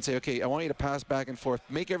the ice and say, okay, I want you to pass back and forth,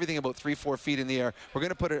 make everything about 3-4 feet in the air, we're going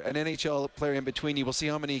to put an NHL player in between you, we'll see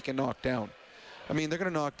how many he can knock down. I mean, they're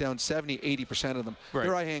going to knock down 70-80% of them. Right.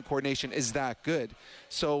 Their eye-hand coordination is that good.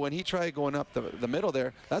 So when he tried going up the middle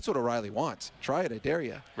there, that's what O'Reilly wants. Try it, I dare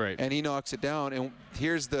you. Right. And he knocks it down, and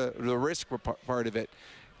here's the risk part of it.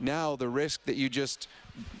 Now the risk that you just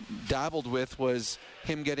dabbled with was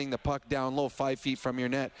him getting the puck down low 5 feet from your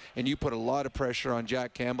net, and you put a lot of pressure on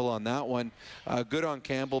Jack Campbell on that one. Good on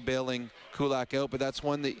Campbell bailing Kulak out, but that's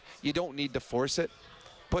one that you don't need to force it.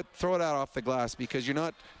 Throw it out off the glass because you're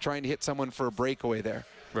not trying to hit someone for a breakaway there.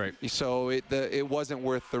 Right. So it wasn't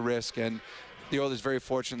worth the risk, and the Oilers very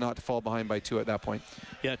fortunate not to fall behind by 2 at that point.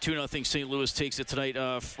 Yeah, 2-0 St. Louis takes it tonight.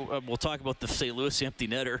 We'll talk about the St. Louis empty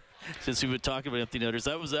netter since we've been talking about empty netters.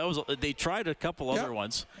 That was they tried a couple other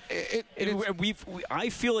ones. I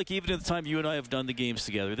feel like even at the time you and I have done the games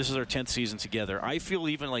together, this is our 10th season together, I feel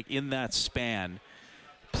even like in that span,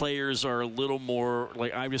 players are a little more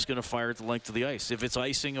like, I'm just going to fire at the length of the ice. If it's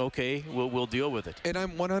icing, okay, we'll deal with it. And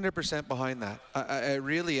I'm 100% behind that. I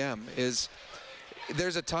really am.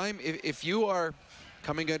 There's a time, if you are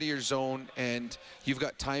coming out of your zone and you've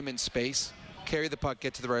got time and space, carry the puck,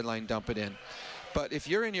 get to the red line, dump it in. But if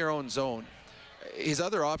you're in your own zone, his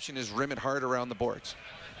other option is rim it hard around the boards.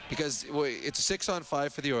 Because it's a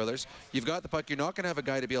 6-on-5 for the Oilers. You've got the puck. You're not going to have a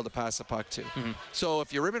guy to be able to pass the puck to. Mm-hmm. So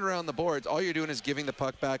if you rim it around the boards, all you're doing is giving the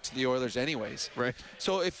puck back to the Oilers anyways. Right.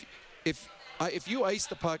 So if you ice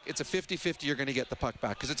the puck, it's a 50-50 you're going to get the puck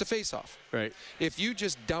back because it's a face-off. Right. If you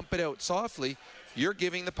just dump it out softly, you're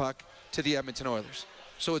giving the puck to the Edmonton Oilers.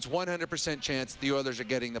 So it's 100% chance the Oilers are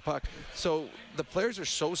getting the puck. So the players are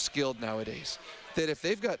so skilled nowadays that if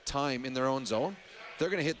they've got time in their own zone, they're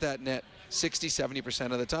going to hit that net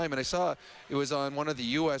 60-70% of the time. And I saw it was on one of the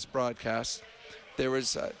U.S. broadcasts. There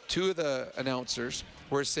was 2 of the announcers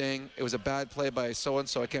were saying it was a bad play by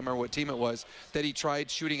so-and-so, I can't remember what team it was, that he tried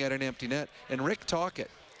shooting at an empty net. And Rick Tocchet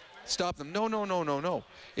stopped them. No.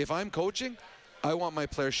 If I'm coaching, I want my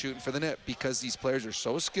players shooting for the net because these players are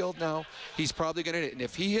so skilled now. He's probably going to hit it. And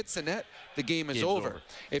if he hits the net, the game is over.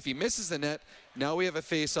 If he misses the net, now we have a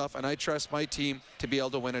face-off, and I trust my team to be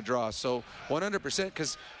able to win a draw. So 100%,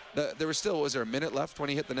 because there was still, was there a minute left when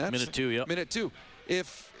he hit the net? Minute 2, yeah. Minute 2.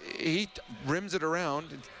 If he rims it around,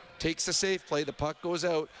 takes a safe play, the puck goes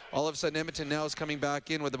out, all of a sudden Edmonton now is coming back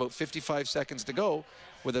in with about 55 seconds to go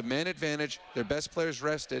with a man advantage, their best players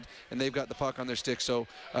rested, and they've got the puck on their stick. So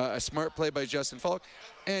a smart play by Justin Falk,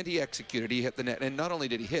 and he executed. He hit the net. And not only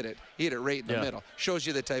did he hit it right in the middle. Shows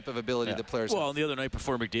you the type of ability the players have. Well, the other night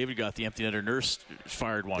before McDavid got the empty netter, Nurse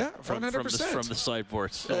fired one from the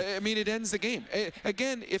sideboards. So. I mean, it ends the game.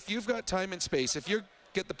 Again, if you've got time and space, if you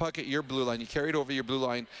get the puck at your blue line, you carry it over your blue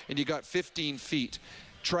line, and you got 15 feet,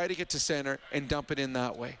 try to get to center and dump it in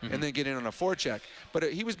that way, and then get in on a forecheck.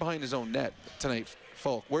 But he was behind his own net tonight,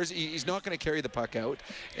 Falk. He's not going to carry the puck out.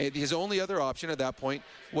 His only other option at that point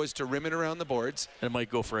was to rim it around the boards. And it might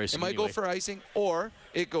go for icing. Go for icing, or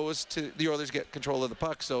it goes to the Oilers get control of the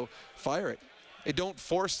puck. So fire it. Don't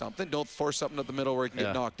force something. Don't force something up the middle where it can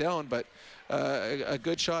get knocked down. But a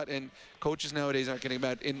good shot. And coaches nowadays aren't getting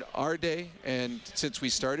mad. In our day, and since we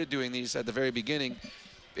started doing these at the very beginning,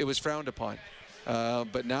 it was frowned upon.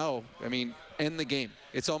 But now, I mean, end the game.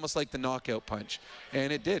 It's almost like the knockout punch.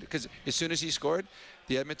 And it did, because as soon as he scored,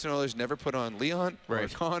 the Edmonton Oilers never put on Leon or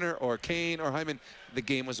Connor or Kane or Hyman. The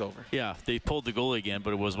game was over. Yeah, they pulled the goalie again,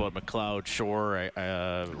 but it was McLeod, Shore,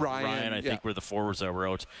 Ryan, I think, were the forwards that were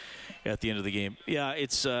out at the end of the game. Yeah,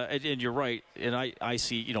 it's and you're right. And I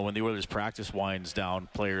see, when the Oilers practice winds down,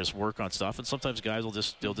 players work on stuff, and sometimes guys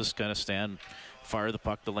they'll just kind of stand, fire the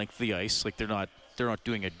puck the length of the ice, like they're not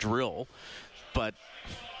doing a drill, but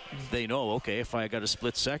they know, okay, if I got a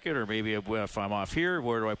split second, or maybe if I'm off here,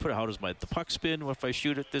 where do I put it? How does the puck spin? If I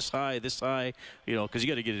shoot it this high, because you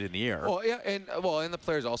got to get it in the air. Well, yeah, and the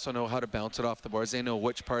players also know how to bounce it off the boards. They know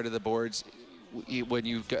which part of the boards, when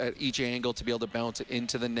you at each angle, to be able to bounce it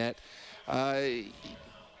into the net. To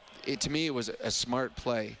me, it was a smart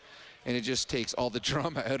play. And it just takes all the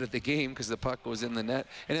drama out of the game because the puck goes in the net.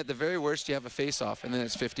 And at the very worst, you have a face-off, and then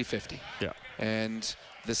it's 50-50. Yeah. And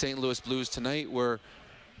the St. Louis Blues tonight were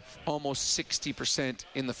almost 60%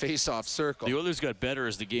 in the face-off circle. The Oilers got better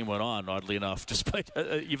as the game went on, oddly enough, despite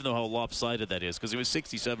even though how lopsided that is, because it was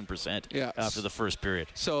 67% after the first period.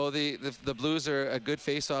 So the Blues are a good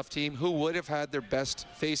face-off team who would have had their best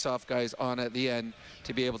face-off guys on at the end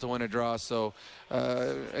to be able to win a draw. So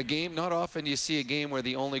a game, not often you see a game where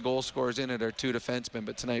the only goal scorers in it are 2 defensemen,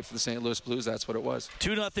 but tonight for the St. Louis Blues, that's what it was.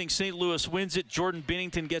 2-0 St. Louis wins it. Jordan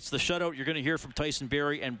Binnington gets the shutout. You're going to hear from Tyson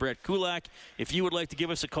Barrie and Brett Kulak. If you would like to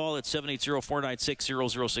give us a call at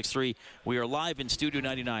 780-496-0063. We are live in Studio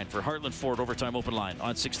 99 for Heartland Ford Overtime Open Line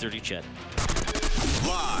on 630 CHED.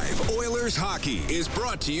 Live Oilers hockey is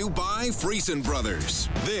brought to you by Friesen Brothers.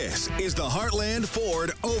 This is the Heartland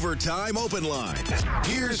Ford Overtime Open Line.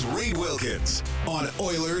 Here's Reed Wilkins on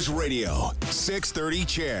Oilers Radio, 630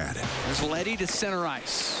 CHED. There's Leddy to center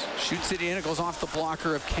ice. Shoots it in. It goes off the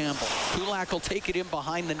blocker of Campbell. Kulak will take it in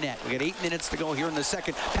behind the net. We got 8 minutes to go here in the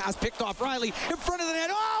second. Pass picked off Riley in front of the net.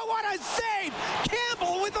 Oh, what a save!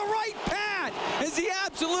 Campbell with the right pad as he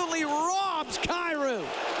absolutely robs Kyrou.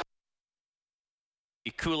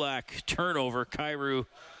 Kulak turnover. Kyrou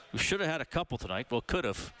We should have had a couple tonight. Well, could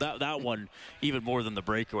have. That one, even more than the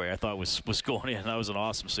breakaway, I thought was going in. That was an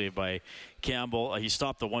awesome save by Campbell. He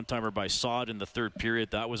stopped the one-timer by Saad in the third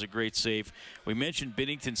period. That was a great save. We mentioned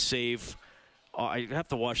Binnington's save. I have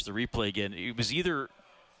to watch the replay again. It was either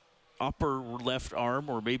upper left arm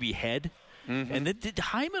or maybe head. Mm-hmm. And then did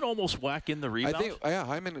Hyman almost whack in the rebound? I think,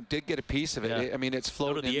 Hyman did get a piece of it. Yeah. I mean, it's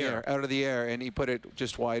floating in the air, out of the air, and he put it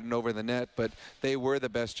just wide and over the net. But they were the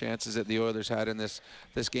best chances that the Oilers had in this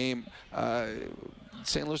game.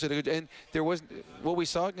 St. Louis did a good, and there was what we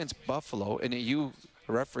saw against Buffalo, and you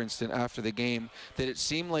referenced it after the game, that it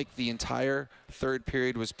seemed like the entire third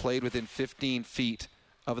period was played within 15 feet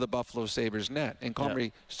of the Buffalo Sabres net, and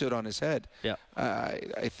Comrie stood on his head. Yeah.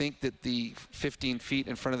 I think that the 15 feet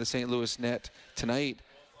in front of the St. Louis net tonight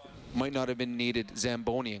might not have been needed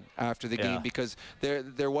Zamboniing after the game, because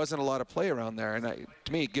there wasn't a lot of play around there. And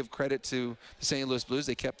to me, give credit to the St. Louis Blues.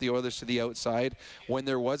 They kept the Oilers to the outside. When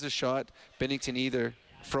there was a shot, Binnington either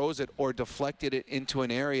froze it or deflected it into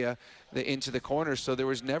an area, into the corner. So there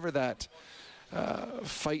was never that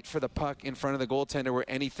fight for the puck in front of the goaltender where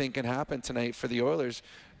anything can happen tonight for the Oilers.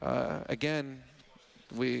 Again,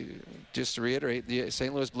 we just to reiterate, the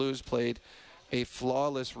St. Louis Blues played a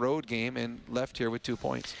flawless road game and left here with 2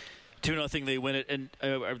 points. 2-0 they win it, and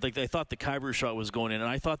I thought the Kyrou shot was going in, and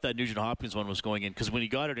I thought that Nugent Hopkins one was going in, because when he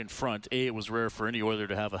got it in front, it was rare for any Oiler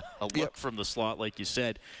to have a look from the slot, like you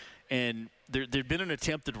said. And there'd been an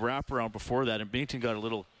attempted wraparound before that, and Binnington got a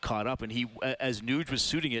little caught up. And he, as Nuge was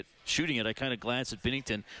shooting it, I kind of glanced at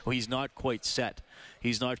Binnington. Well, he's not quite set.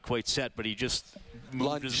 But he just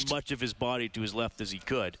moved as much of his body to his left as he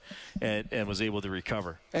could, and was able to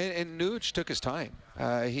recover. And Nuge took his time.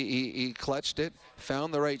 He clutched it,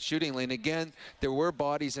 found the right shooting lane. Again, there were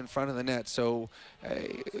bodies in front of the net, so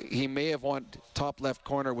he may have wanted top left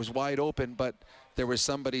corner was wide open, but there was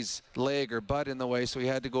somebody's leg or butt in the way, so he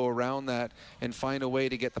had to go around that and find a way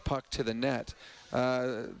to get the puck to the net.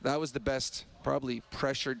 That was the best, probably,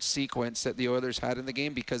 pressured sequence that the Oilers had in the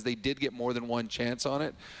game, because they did get more than one chance on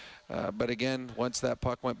it. But again, once that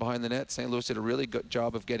puck went behind the net, St. Louis did a really good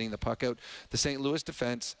job of getting the puck out. The St. Louis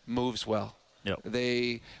defense moves well.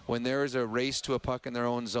 Yep. When there is a race to a puck in their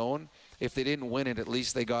own zone, if they didn't win it, at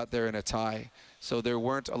least they got there in a tie. So there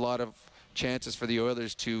weren't a lot of chances for the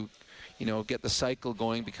Oilers to get the cycle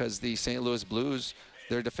going, because the St. Louis Blues,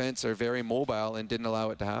 their defense are very mobile and didn't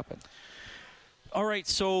allow it to happen. All right,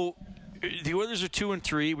 so the Oilers are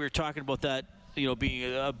 2-3. We were talking about that,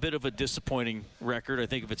 being a bit of a disappointing record. I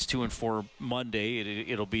think if it's 2-4 Monday,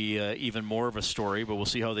 it'll be even more of a story, but we'll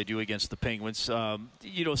see how they do against the Penguins. Some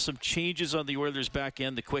changes on the Oilers back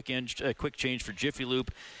end, the quick change for Jiffy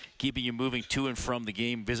Lube, keeping you moving to and from the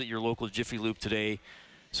game. Visit your local Jiffy Lube today.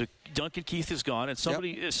 So Duncan Keith is gone, and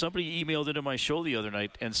somebody emailed into my show the other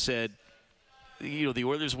night and said, the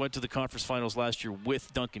Oilers went to the conference finals last year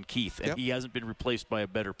with Duncan Keith, and he hasn't been replaced by a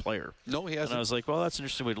better player. No, he hasn't. And I was like, well, that's an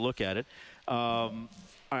interesting way to look at it.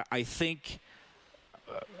 I think,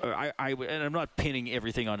 and I'm not pinning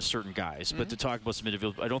everything on certain guys, but to talk about some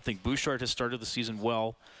individuals, I don't think Bouchard has started the season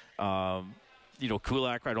well.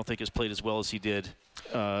 Kulak, I don't think has played as well as he did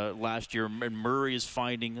last year. And Murray is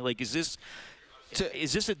finding, is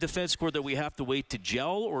this a defense core that we have to wait to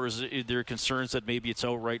gel, or is there concerns that maybe it's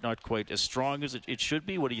outright not quite as strong as it should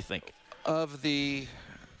be? What do you think? We're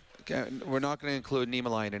not going to include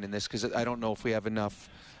Niemelainen in this, because I don't know if we have enough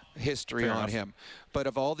history on him. But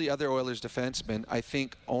of all the other Oilers defensemen, I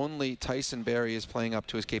think only Tyson Barrie is playing up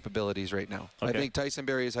to his capabilities right now. Okay. I think Tyson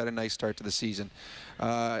Barrie has had a nice start to the season.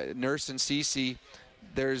 Nurse and Ceci,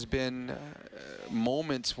 there's been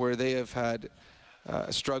moments where they have had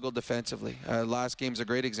struggled defensively. Last game's a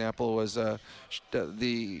great example. Was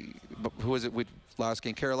last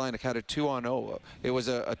game? Carolina had a 2-on-0. It was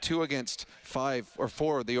a 2 against 5 or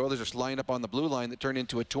 4. The Oilers just lined up on the blue line that turned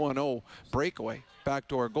into a 2-on-0 breakaway,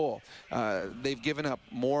 backdoor goal. They've given up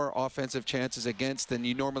more offensive chances against than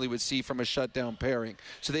you normally would see from a shutdown pairing.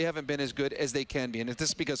 So they haven't been as good as they can be. And this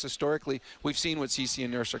is because historically we've seen what Ceci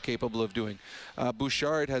and Nurse are capable of doing.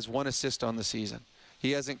 Bouchard has 1 assist on the season.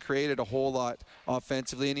 He hasn't created a whole lot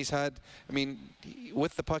offensively, and he's had,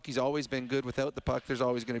 with the puck, he's always been good. Without the puck, there's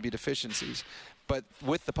always going to be deficiencies. But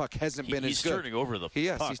with the puck, hasn't been as good. He's turning over the puck.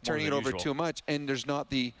 Yes, he's turning it over too much, and there's not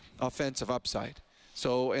the offensive upside.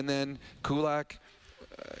 So, and then Kulak,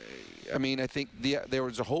 I think there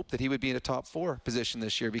was a hope that he would be in a top 4 position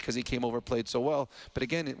this year because he came over and played so well. But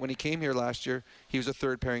again, when he came here last year, he was a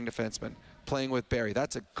third-pairing defenseman playing with Barrie.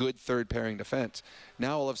 That's a good third-pairing defense.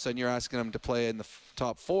 Now all of a sudden you're asking him to play in the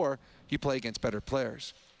top 4. You play against better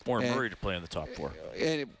players. Or Murray to play in the top 4.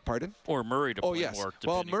 Pardon? Or Murray to play more.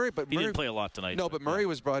 Well, Murray didn't play a lot tonight. No, but Murray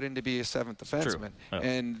was brought in to be a 7th defenseman.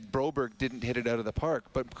 And Broberg didn't hit it out of the park.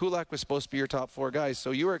 But Kulak was supposed to be your top 4 guys. So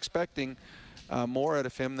you were expecting more out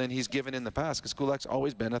of him than he's given in the past, because Kulak's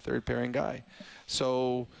always been a third-pairing guy.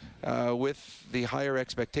 So with the higher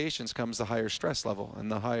expectations comes the higher stress level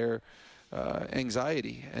and the higher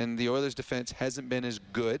anxiety. And the Oilers' defense hasn't been as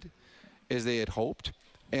good as they had hoped.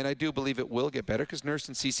 And I do believe it will get better, because Nurse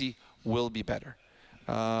and Ceci will be better.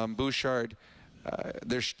 Bouchard,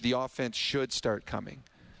 the offense should start coming.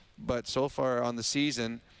 But so far on the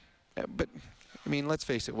season, let's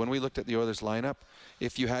face it, when we looked at the Oilers lineup,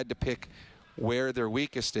 if you had to pick where their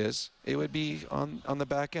weakest is, it would be on the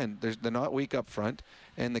back end. They're not weak up front.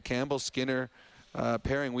 And the Campbell-Skinner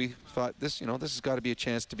pairing, we thought this has got to be a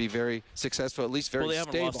chance to be very successful, at least very stable.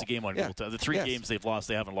 Well, they haven't lost a game on goaltending. The 3 games they've lost,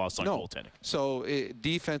 they haven't lost on goaltending. So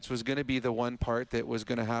defense was going to be the one part that was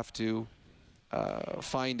going to have to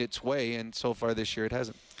find its way, and so far this year it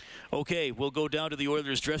hasn't. Okay, we'll go down to the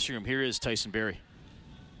Oilers dressing room. Here is Tyson Barrie.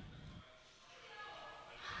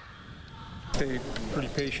 Stay pretty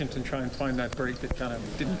patient and try and find that break that kind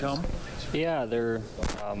of didn't come. Yeah, they're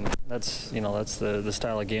that's the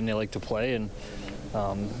style of game they like to play, and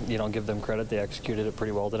give them credit. They executed it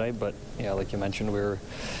pretty well tonight. But yeah, like you mentioned,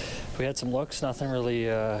 we had some looks. Nothing really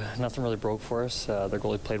broke for us. Their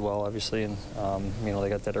goalie played well, obviously, and they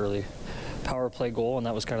got that early power play goal, and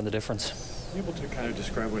that was kind of the difference. Are you able to kind of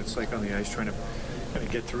describe what it's like on the ice, trying to kind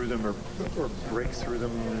of get through them or break through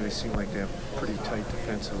them? They seem like they have pretty tight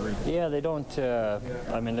defensively. Yeah, they don't.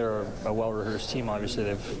 They're a well-rehearsed team. Obviously,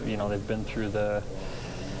 they've been through the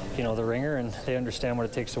ringer, and they understand what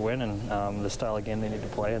it takes to win, and the style of game they need to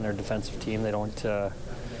play. And their defensive team, they don't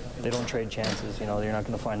trade chances. You're not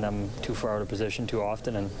going to find them too far out of position too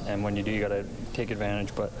often, and when you do, you got to take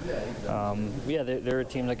advantage. But they're a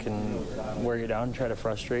team that can wear you down and try to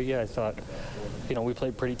frustrate you. I thought, we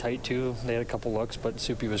played pretty tight too. They had a couple looks, but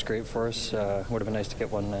Soupy was great for us. Would have been nice to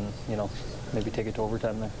get one and maybe take it to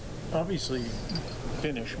overtime there. Obviously,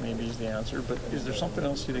 finish maybe is the answer, but is there something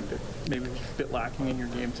else you think that maybe was a bit lacking in your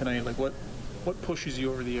game tonight? Like what pushes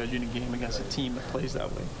you over the edge in a game against a team that plays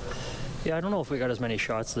that way? Yeah, I don't know if we got as many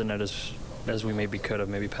shots to the net as we maybe could have.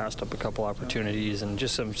 Maybe passed up a couple opportunities and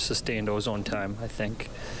just some sustained ozone time, I think.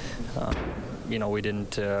 We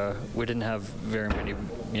didn't have very many,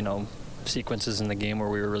 sequences in the game where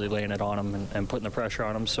we were really laying it on them and putting the pressure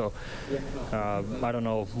on them. So I don't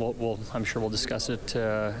know. I'm sure we'll discuss it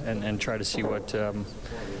and try to see what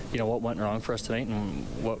went wrong for us tonight and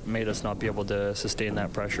what made us not be able to sustain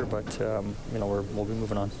that pressure. But we'll be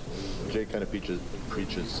moving on. Jay kind of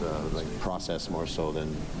preaches process more so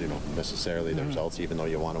than necessarily the results. Even though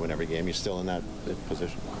you want to win every game, you're still in that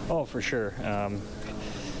position. Oh, for sure.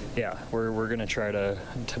 We're going to try to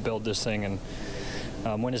build this thing and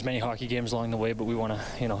win as many hockey games along the way, but we want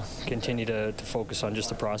to continue to focus on just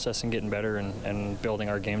the process and getting better and building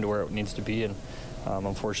our game to where it needs to be. And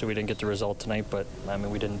unfortunately, we didn't get the result tonight, but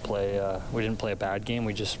we didn't play a bad game.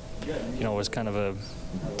 We just it was kind of a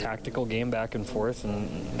tactical game back and forth,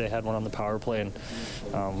 and they had one on the power play,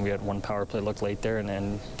 and we had one power play look late there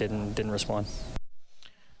and didn't respond.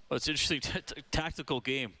 Well, it's interesting. Tactical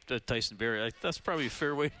game, Tyson Barrie. That's probably a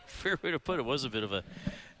fair way to put it. It was a bit of a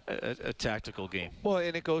tactical game. Well,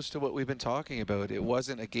 and it goes to what we've been talking about. It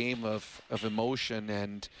wasn't a game of emotion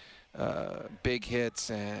and big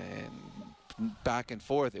hits and back and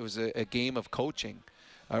forth. It was a game of coaching.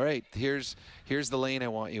 All right, here's the lane I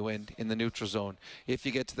want you in the neutral zone. If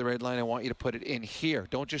you get to the red line, I want you to put it in here.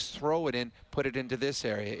 Don't just throw it in, put it into this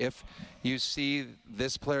area. If you see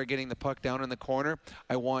this player getting the puck down in the corner,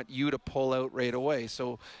 I want you to pull out right away.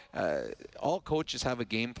 So all coaches have a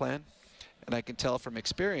game plan. And I can tell from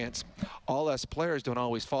experience, all us players don't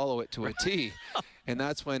always follow it to a T. And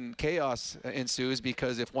that's when chaos ensues,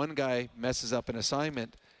 because if one guy messes up an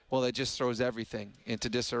assignment, well, it just throws everything into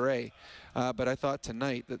disarray. But I thought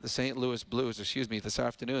tonight that this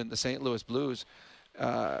afternoon, the St. Louis Blues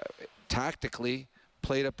tactically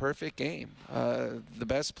played a perfect game. The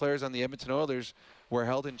best players on the Edmonton Oilers were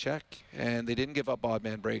held in check, and they didn't give up odd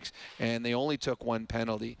man breaks, and they only took one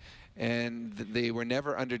penalty. And they were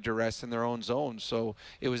never under duress in their own zone. So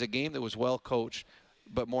it was a game that was well coached,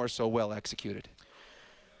 but more so well executed.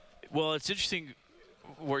 Well, it's interesting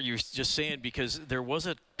what you're just saying, because there was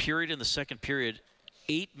a period in the second period,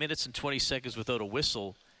 8 minutes and 20 seconds without a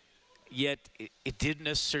whistle, yet it didn't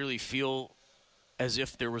necessarily feel as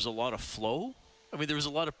if there was a lot of flow. There was a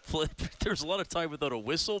lot of time without a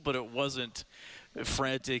whistle, but it wasn't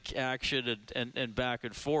frantic action and back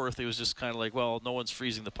and forth. It was just kind of like, well, no one's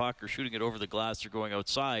freezing the puck or shooting it over the glass or going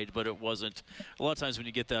outside, but it wasn't. A lot of times when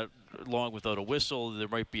you get that long without a whistle, there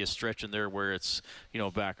might be a stretch in there where it's,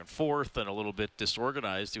 back and forth and a little bit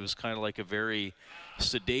disorganized. It was kind of like a very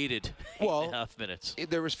sedated 8.5 minutes.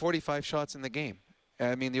 There was 45 shots in the game.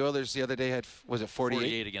 I mean, the Oilers the other day had, was it 48?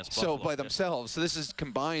 48 against Buffalo. So by themselves. So this is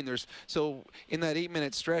combined. So in that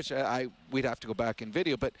 8-minute stretch, we'd have to go back in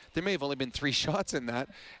video, but there may have only been 3 shots in that.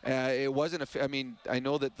 It wasn't I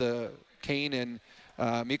know that the Kane and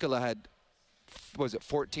Mikkola had,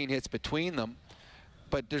 14 hits between them,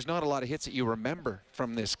 but there's not a lot of hits that you remember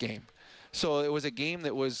from this game. So it was a game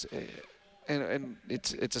that was, and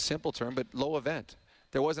it's a simple term, but low event.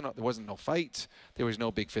 There wasn't no fights. There was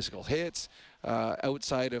no big physical hits.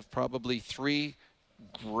 Outside of probably 3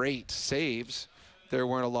 great saves, there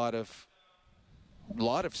weren't a lot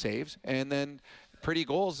of saves. And then pretty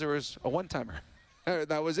goals, there was a one-timer.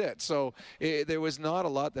 That was it. So there was not a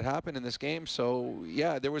lot that happened in this game. So,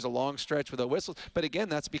 yeah, there was a long stretch without whistles. But, again,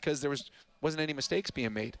 that's because there wasn't any mistakes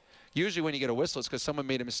being made. Usually when you get a whistle, it's because someone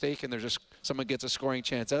made a mistake and someone gets a scoring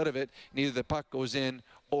chance out of it, and either the puck goes in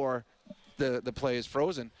or the play is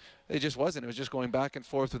frozen. It just wasn't. It was just going back and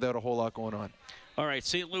forth without a whole lot going on. All right,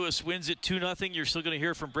 St. Louis wins it 2-0. You're still going to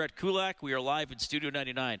hear from Brett Kulak. We are live in Studio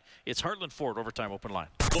 99. It's Heartland Ford Overtime Open Line.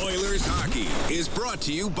 Oilers hockey is brought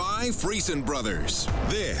to you by Friesen Brothers.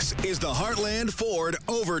 This is the Heartland Ford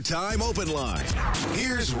Overtime Open Line.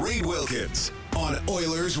 Here's Reed Wilkins on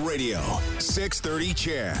Oilers Radio, 630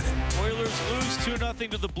 CHED. Oilers lose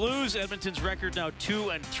 2-0 to the Blues. Edmonton's record now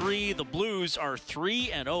 2-3. The Blues are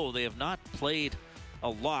 3-0. They have not played a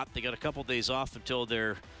lot. They got a couple days off until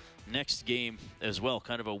their next game as well.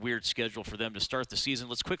 Kind of a weird schedule for them to start the season.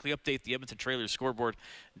 Let's quickly update the Edmonton Trailers scoreboard.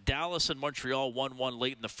 Dallas and Montreal 1-1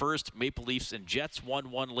 late in the first. Maple Leafs and Jets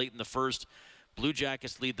 1-1 late in the first. Blue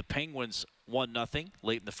Jackets lead the Penguins 1-0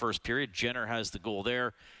 late in the first period. Jenner has the goal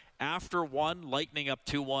there. After 1, Lightning up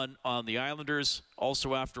 2-1 on the Islanders.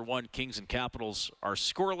 Also after 1, Kings and Capitals are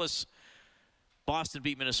scoreless. Boston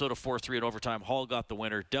beat Minnesota 4-3 in overtime. Hall got the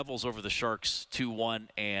winner. Devils over the Sharks 2-1.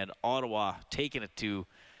 And Ottawa taking it to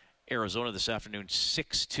Arizona this afternoon.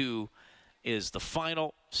 6-2 is the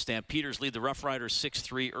final. Stampeders lead the Rough Riders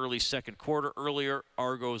 6-3 early second quarter. Earlier,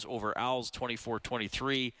 Argos over Owls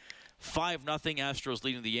 24-23. 5-0 Astros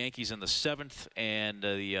leading the Yankees in the 7th, and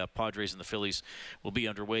the Padres and the Phillies will be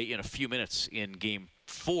underway in a few minutes in Game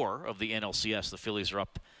 4 of the NLCS. The Phillies are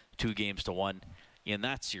up 2-1 in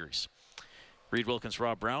that series. Reed Wilkins,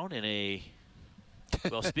 Rob Brown in a,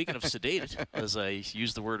 well, speaking of sedated, as I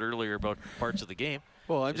used the word earlier about parts of the game.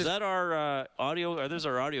 Well, Is that our audio? There's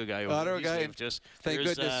our audio guy. Audio guy. Thank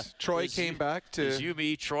goodness Troy came back to. It's you,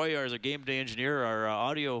 me, Troy, our game day engineer, our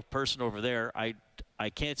audio person over there. I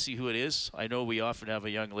can't see who it is. I know we often have a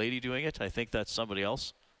young lady doing it. I think that's somebody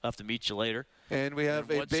else. I'll have to meet you later. And we have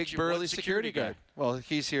a big burly security guard. Well,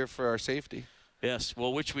 he's here for our safety. Yes,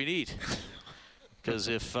 well, which we need. Because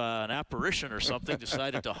if an apparition or something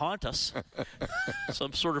decided to haunt us,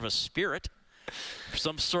 some sort of a spirit,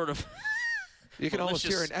 some sort of you can almost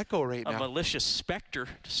hear an echo right now. A malicious specter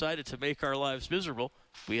decided to make our lives miserable,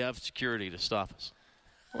 we have security to stop us.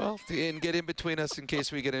 Well, and get in between us in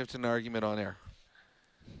case we get into an argument on air.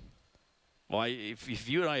 Well, if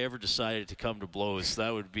you and I ever decided to come to blows,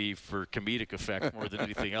 that would be for comedic effect more than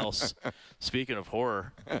anything else. Speaking of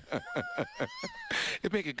horror.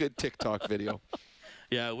 It'd make a good TikTok video.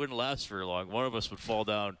 Yeah, it wouldn't last very long. One of us would fall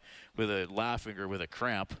down with a laughing or with a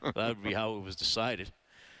cramp. That would be how it was decided.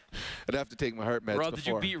 I'd have to take my heart meds Rob,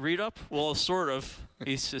 before. did you beat Reed up? Well, sort of.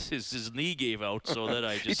 His knee gave out, so that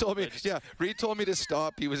I just... He told me, Reed told me to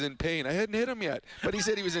stop. He was in pain. I hadn't hit him yet, but he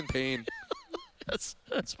said he was in pain. That's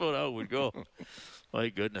about how it would go. My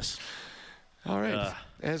goodness. All right.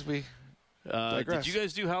 As we digress. Did you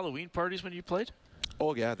guys do Halloween parties when you played?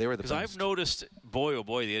 Oh, yeah, they were the best. Because I've noticed, boy, oh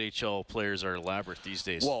boy, the NHL players are elaborate these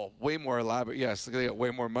days. Well, way more elaborate. Yes, they got way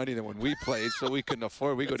more money than when we played, so we couldn't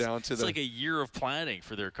afford. We go down to it's like a year of planning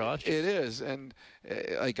for their costumes. It is, and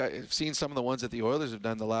like I've seen some of the ones that the Oilers have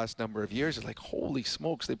done the last number of years. It's like, holy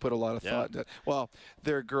smokes, they put a lot of thought into it. Well,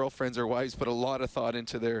 their girlfriends or wives put a lot of thought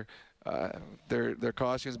into their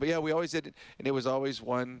costumes. But yeah, we always did it, and it was always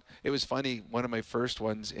one. It was funny. One of my first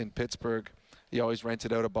ones in Pittsburgh, you always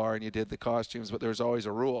rented out a bar and you did the costumes, but there was always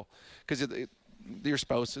a rule because your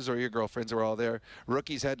spouses or your girlfriends were all there.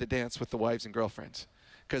 Rookies had to dance with the wives and girlfriends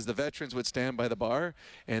because the veterans would stand by the bar,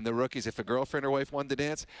 and the rookies, if a girlfriend or wife wanted to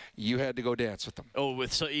dance, you had to go dance with them. Oh,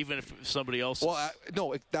 even if somebody else? Well,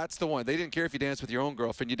 no, that's the one. They didn't care if you danced with your own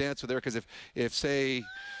girlfriend. You danced with her because if say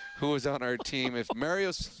who was on our team, if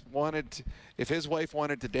if his wife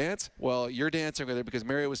wanted to dance, well, you're dancing with her because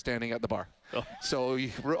Mario was standing at the bar. Oh. So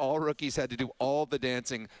all rookies had to do all the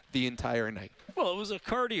dancing the entire night. Well, it was a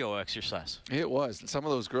cardio exercise. It was. Some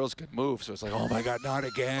of those girls could move, so it's like, oh my God, not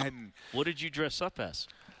again. What did you dress up as?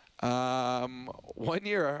 1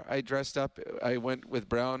 year I dressed up. I went with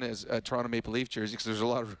Brown as a Toronto Maple Leaf jersey because there's a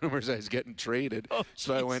lot of rumors I was getting traded. Oh,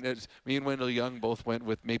 so I went as me and Wendell Young both went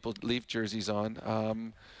with Maple Leaf jerseys on.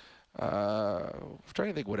 I'm trying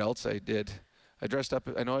to think what else I did. I dressed up.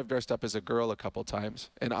 I know I've dressed up as a girl a couple times,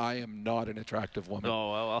 and I am not an attractive woman.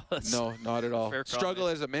 Oh, well, that's no, not at all. fair Struggle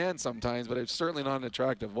comment. as a man sometimes, but I'm certainly not an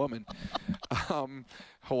attractive woman.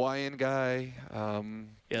 Hawaiian guy.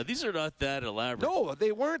 Yeah, these are not that elaborate. No,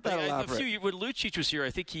 they weren't that elaborate. When Lucic was here,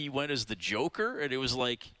 I think he went as the Joker, and it was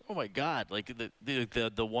like, oh my God, like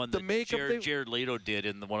the one that Jared Leto did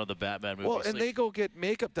in one of the Batman movies. Well, and they go get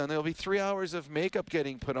makeup done. There'll be 3 hours of makeup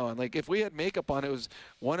getting put on. Like if we had makeup on, it was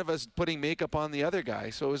one of us putting makeup on the other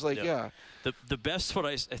guy. So it was like, yeah. The best one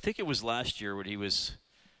I think it was last year when he was.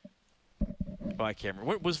 Oh, I can't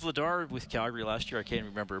remember. Was Vladar with Calgary last year? I can't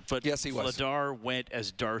remember. But yes, he was. Vladar went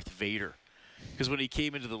as Darth Vader. Because when he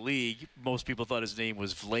came into the league, most people thought his name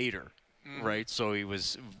was Vlader, right? So he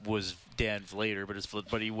was Dan Vlader,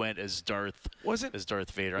 but he went as Darth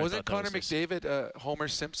Vader. Wasn't Connor McDavid Homer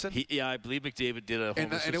Simpson? I believe McDavid did a Homer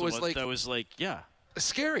Simpson. And it was that was like, yeah,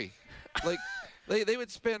 scary. Like they would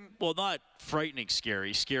spend. Well, not frightening,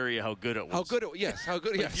 scary how good it was. How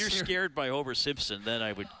good If you're scared by Homer Simpson,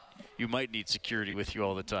 then you might need security with you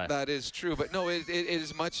all the time. That is true, but no, it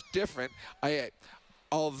is much different.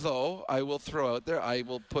 Although I will throw out there, I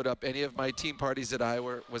will put up any of my team parties that I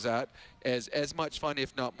was at as much fun,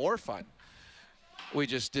 if not more fun. We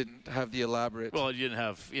just didn't have the elaborate. Well, you didn't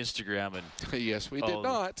have Instagram and. Yes, we did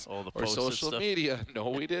not. All the or posts social and stuff. media. No,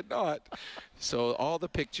 we did not. So all the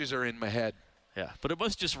pictures are in my head. Yeah, but it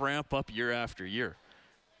must just ramp up year after year.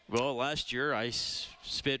 Well, last year I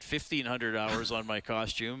spent 1,500 hours on my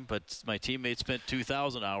costume, but my teammates spent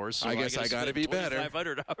 2,000 hours. So I guess I got to be better.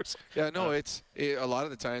 500 hours. Yeah, no, a lot of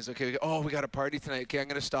the times. Okay, we got a party tonight. Okay, I'm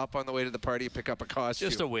going to stop on the way to the party and pick up a costume.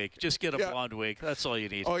 Just a wig. Just get a blonde wig. That's all you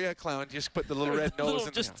need. Oh yeah, clown. Just put the little red nose.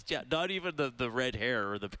 Not even the red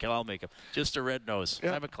hair or the clown makeup. Just a red nose.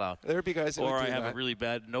 Yeah. I'm a clown. There'd be guys that or would do I have that. a really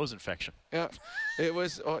bad nose infection. Yeah, it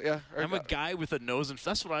was. Oh yeah. I'm a guy with a nose infection.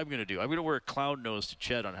 That's what I'm going to do. I'm going to wear a clown nose to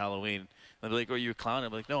Chet on Halloween. They'll be like, "Oh, you a clown?"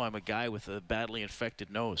 I'm like, "No, I'm a guy with a badly infected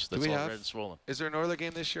nose that's all red and swollen." Is there an Oilers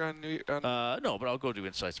game this year on no, but I'll go do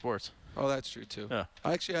Inside Sports. Oh, that's true too. Yeah.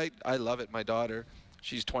 Actually, I love it. My daughter,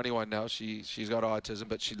 she's 21 now. She's got autism,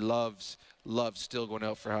 but she loves still going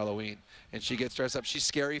out for Halloween, and she gets dressed up. She's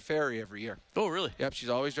Scary Fairy every year. Oh, really? Yep. She's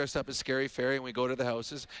always dressed up as Scary Fairy, and we go to the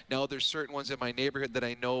houses. Now there's certain ones in my neighborhood that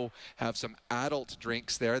I know have some adult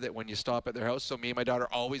drinks there that when you stop at their house. So me and my daughter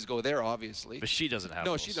always go there, obviously. But she doesn't have.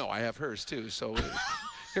 No, I have hers too. So.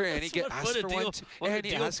 Here, Annie, ask for one.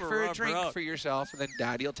 Annie, ask for a drink for yourself, and then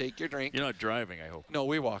Daddy will take your drink. You're not driving, I hope. No,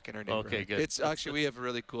 we walk in our neighborhood. Okay, good. It's actually, we have a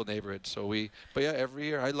really cool neighborhood. But yeah, every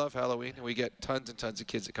year I love Halloween, and we get tons and tons of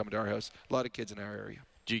kids that come to our house. A lot of kids in our area.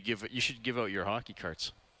 You should give out your hockey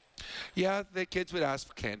cards. Yeah, the kids would ask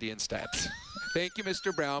for candy instead. Thank you,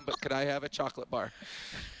 Mr. Brown, but could I have a chocolate bar?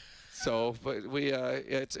 So, but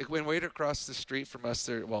it's when right across the street from us,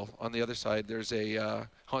 on the other side, there's a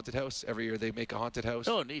haunted house. Every year they make a haunted house.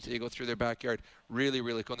 Oh, neat. So you go through their backyard. Really,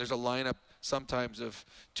 really cool. And there's a lineup sometimes of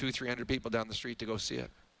 200-300 people down the street to go see it.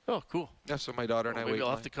 Oh, cool. Yeah, so my daughter and I wait. Maybe I'll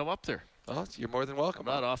have to come up there. Oh, you're more than welcome.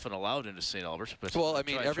 I'm not often allowed into St. Albert. But well, I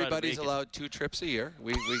mean, everybody's allowed 2 trips a year.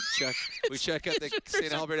 We check at the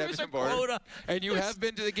St. Albert Edmonton border. And you have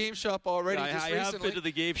been to the game shop already. I have been to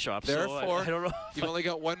the game shop. Therefore, I don't know. You've only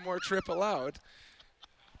got one more trip allowed.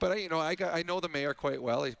 But I know the mayor quite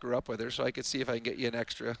well. I grew up with her, so I could see if I can get you an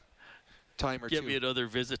extra time or two. Give me another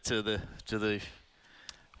visit to the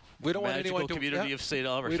we don't want anyone to, community of St.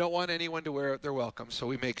 Albert. We don't want anyone to wear out their welcome, so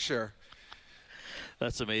we make sure.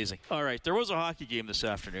 That's amazing. All right, there was a hockey game this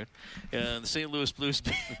afternoon, and the St. Louis Blues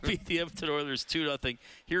beat the Edmonton Oilers 2-0.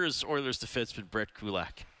 Here is Oilers defenseman Brett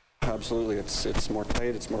Kulak. Absolutely, it's more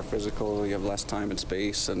tight, it's more physical. You have less time and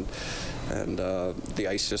space, and the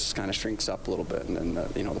ice just kind of shrinks up a little bit, and then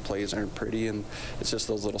the plays aren't pretty, and it's just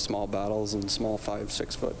those little small battles and small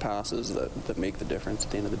 5-6 foot passes that make the difference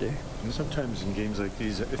at the end of the day. And sometimes in games like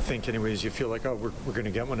these, I think anyways, you feel like, oh, we're going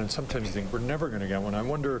to get one, and sometimes you think we're never going to get one. I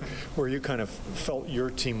wonder where you kind of felt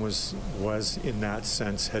your team was in that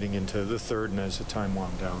sense heading into the third and as the time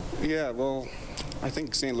wound down. Yeah, well, I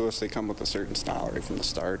think St. Louis, they come with a certain style right from the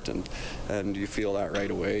start, and and you feel that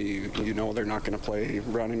right away. You know they're not going to play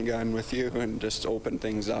run and gun with you and just open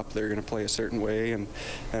things up. They're going to play a certain way and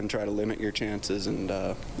try to limit your chances and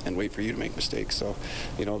wait for you to make mistakes. So,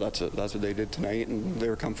 that's what they did tonight, and they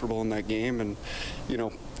were comfortable in that game. And,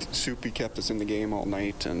 Soupy kept us in the game all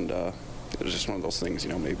night, and it was just one of those things,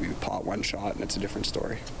 maybe we pot one shot and it's a different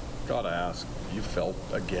story. Gotta ask, you felt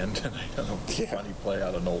again tonight on a funny play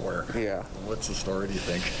out of nowhere. Yeah. What's the story, do you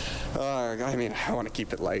think? I want to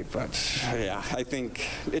keep it light, but yeah, I think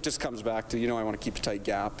it just comes back to, I want to keep a tight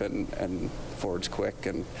gap and forwards quick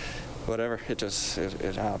and whatever. It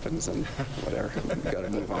happens and whatever. You got to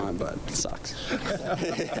move on, but it sucks.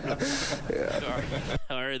 Yeah.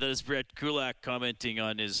 All right, that is Brett Kulak commenting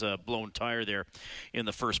on his blown tire there in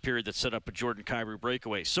the first period that set up a Jordan Kyrou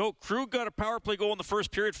breakaway. So Krug got a power play goal in the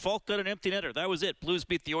first period. Falk got an empty netter. That was it. Blues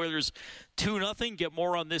beat the Oilers 2-0. Get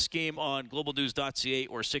more on this game on globalnews.ca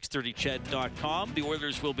or 630ched.com. The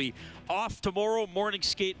Oilers will be off tomorrow. Morning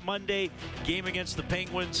skate Monday. Game against the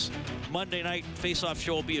Penguins Monday night. Face-off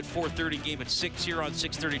show will be at 4:30. Game at 6 here on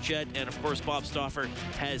 630 Ched. And, of course, Bob Stauffer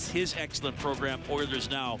has his excellent program, Oilers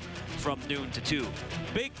Now, from noon to 2.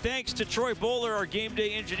 Big thanks to Troy Bowler, our game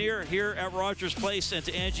day engineer here at Rogers Place, and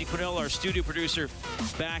to Angie Quinnell, our studio producer,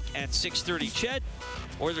 back at 630 Ched.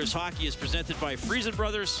 Oilers hockey is presented by Friesen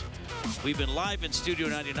Brothers. We've been live in Studio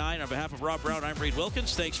 99. On behalf of Rob Brown, I'm Reed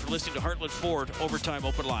Wilkins. Thanks for listening to Heartland Ford Overtime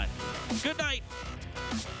Open Line. Good night.